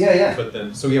sense. Yeah, yeah. But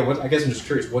then, so yeah, I guess I'm just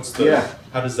curious,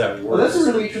 how does that work? Well, that's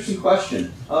a really interesting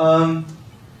question.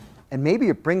 And maybe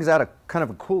it brings out a kind of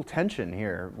a cool tension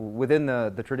here within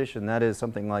the tradition. That is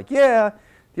something like, yeah,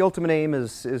 the ultimate aim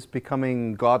is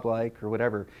becoming godlike or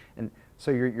whatever. And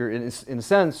so you're in a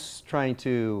sense trying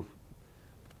to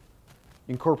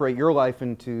incorporate your life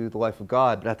into the life of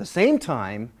God, but at the same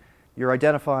time, you're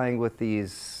identifying with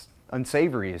these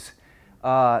unsavories.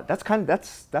 I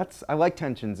like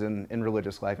tensions in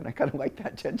religious life, and I kind of like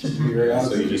that tension.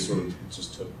 So you just sort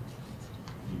of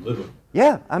you live it.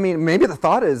 Yeah, I mean, maybe the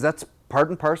thought is that's part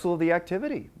and parcel of the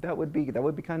activity. That would be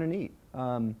kind of neat.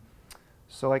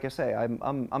 So, like I say,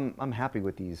 I'm happy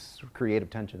with these creative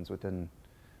tensions within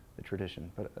the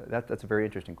tradition. But that's a very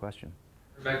interesting question.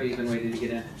 Rebecca, you've been waiting to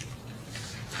get in.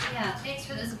 Yeah, thanks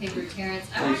for this paper, Terence.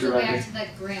 I want to go back to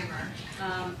that grammar,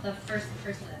 the first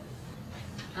person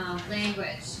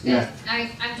language. Yeah.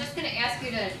 I'm just going to ask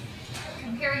you to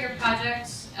compare your project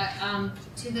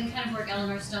to the kind of work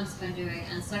Eleanor Stump's been doing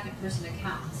on second person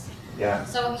accounts. Yeah.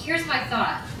 So here's my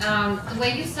thought. The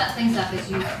way you set things up is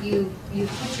you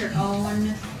put your own,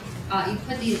 you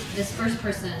put this first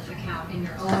person account in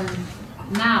your own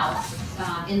mouth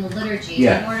in the liturgy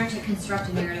in order to construct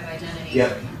a narrative identity.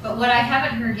 Yep. But what I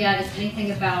haven't heard yet is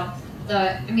anything about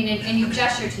and you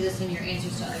gestured to this in your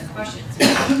answers to other questions,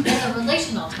 the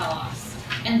relational telos,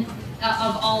 and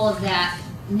of all of that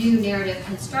new narrative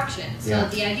construction. So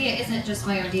the idea isn't just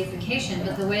my own deification,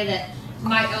 but the way that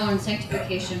my own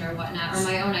sanctification or whatnot, or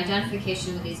my own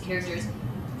identification with these characters,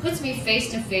 puts me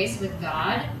face to face with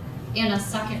God in a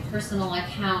second personal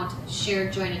account,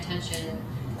 shared joint attention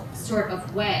sort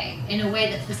of way, in a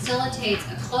way that facilitates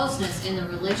a closeness in the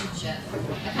relationship,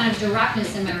 a kind of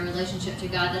directness in my relationship to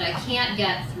God that I can't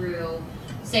get through,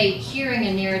 say, hearing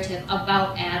a narrative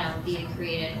about Adam being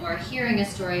created, or hearing a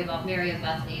story about Mary of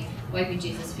Bethany wiping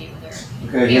Jesus' feet with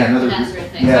her hair, that sort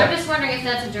of thing. So I'm just wondering if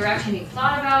that's a direction you've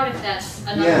thought about, if that's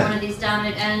another one of these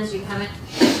dominant ends you haven't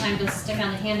had time to stick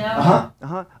on the handout.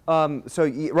 So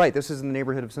right, this is in the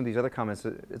neighborhood of some of these other comments.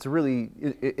 It's a really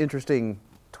interesting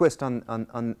twist on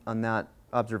that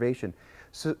observation.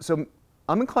 So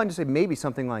I'm inclined to say maybe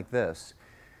something like this.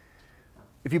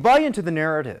 If you buy into the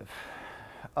narrative,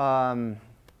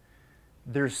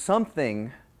 there's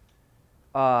something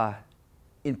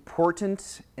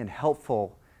important and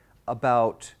helpful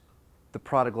about the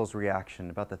prodigal's reaction,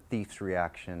 about the thief's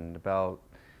reaction, about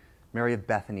Mary of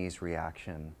Bethany's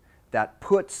reaction, that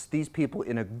puts these people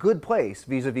in a good place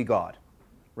vis-a-vis God,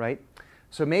 right?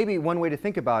 So maybe one way to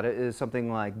think about it is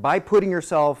something like, by putting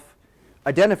yourself,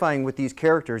 identifying with these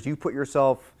characters, you put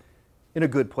yourself in a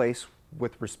good place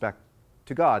with respect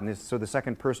to God. And so the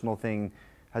second personal thing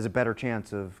has a better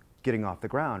chance of getting off the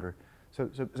ground. Or so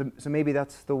maybe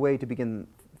that's the way to begin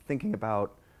thinking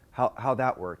about how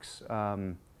that works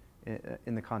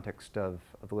in the context of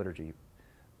the liturgy.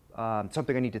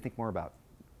 Something I need to think more about.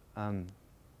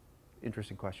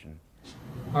 Interesting question.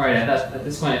 All right, at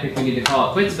this point, I think we need to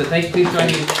call it quits, but thank you for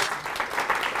joining.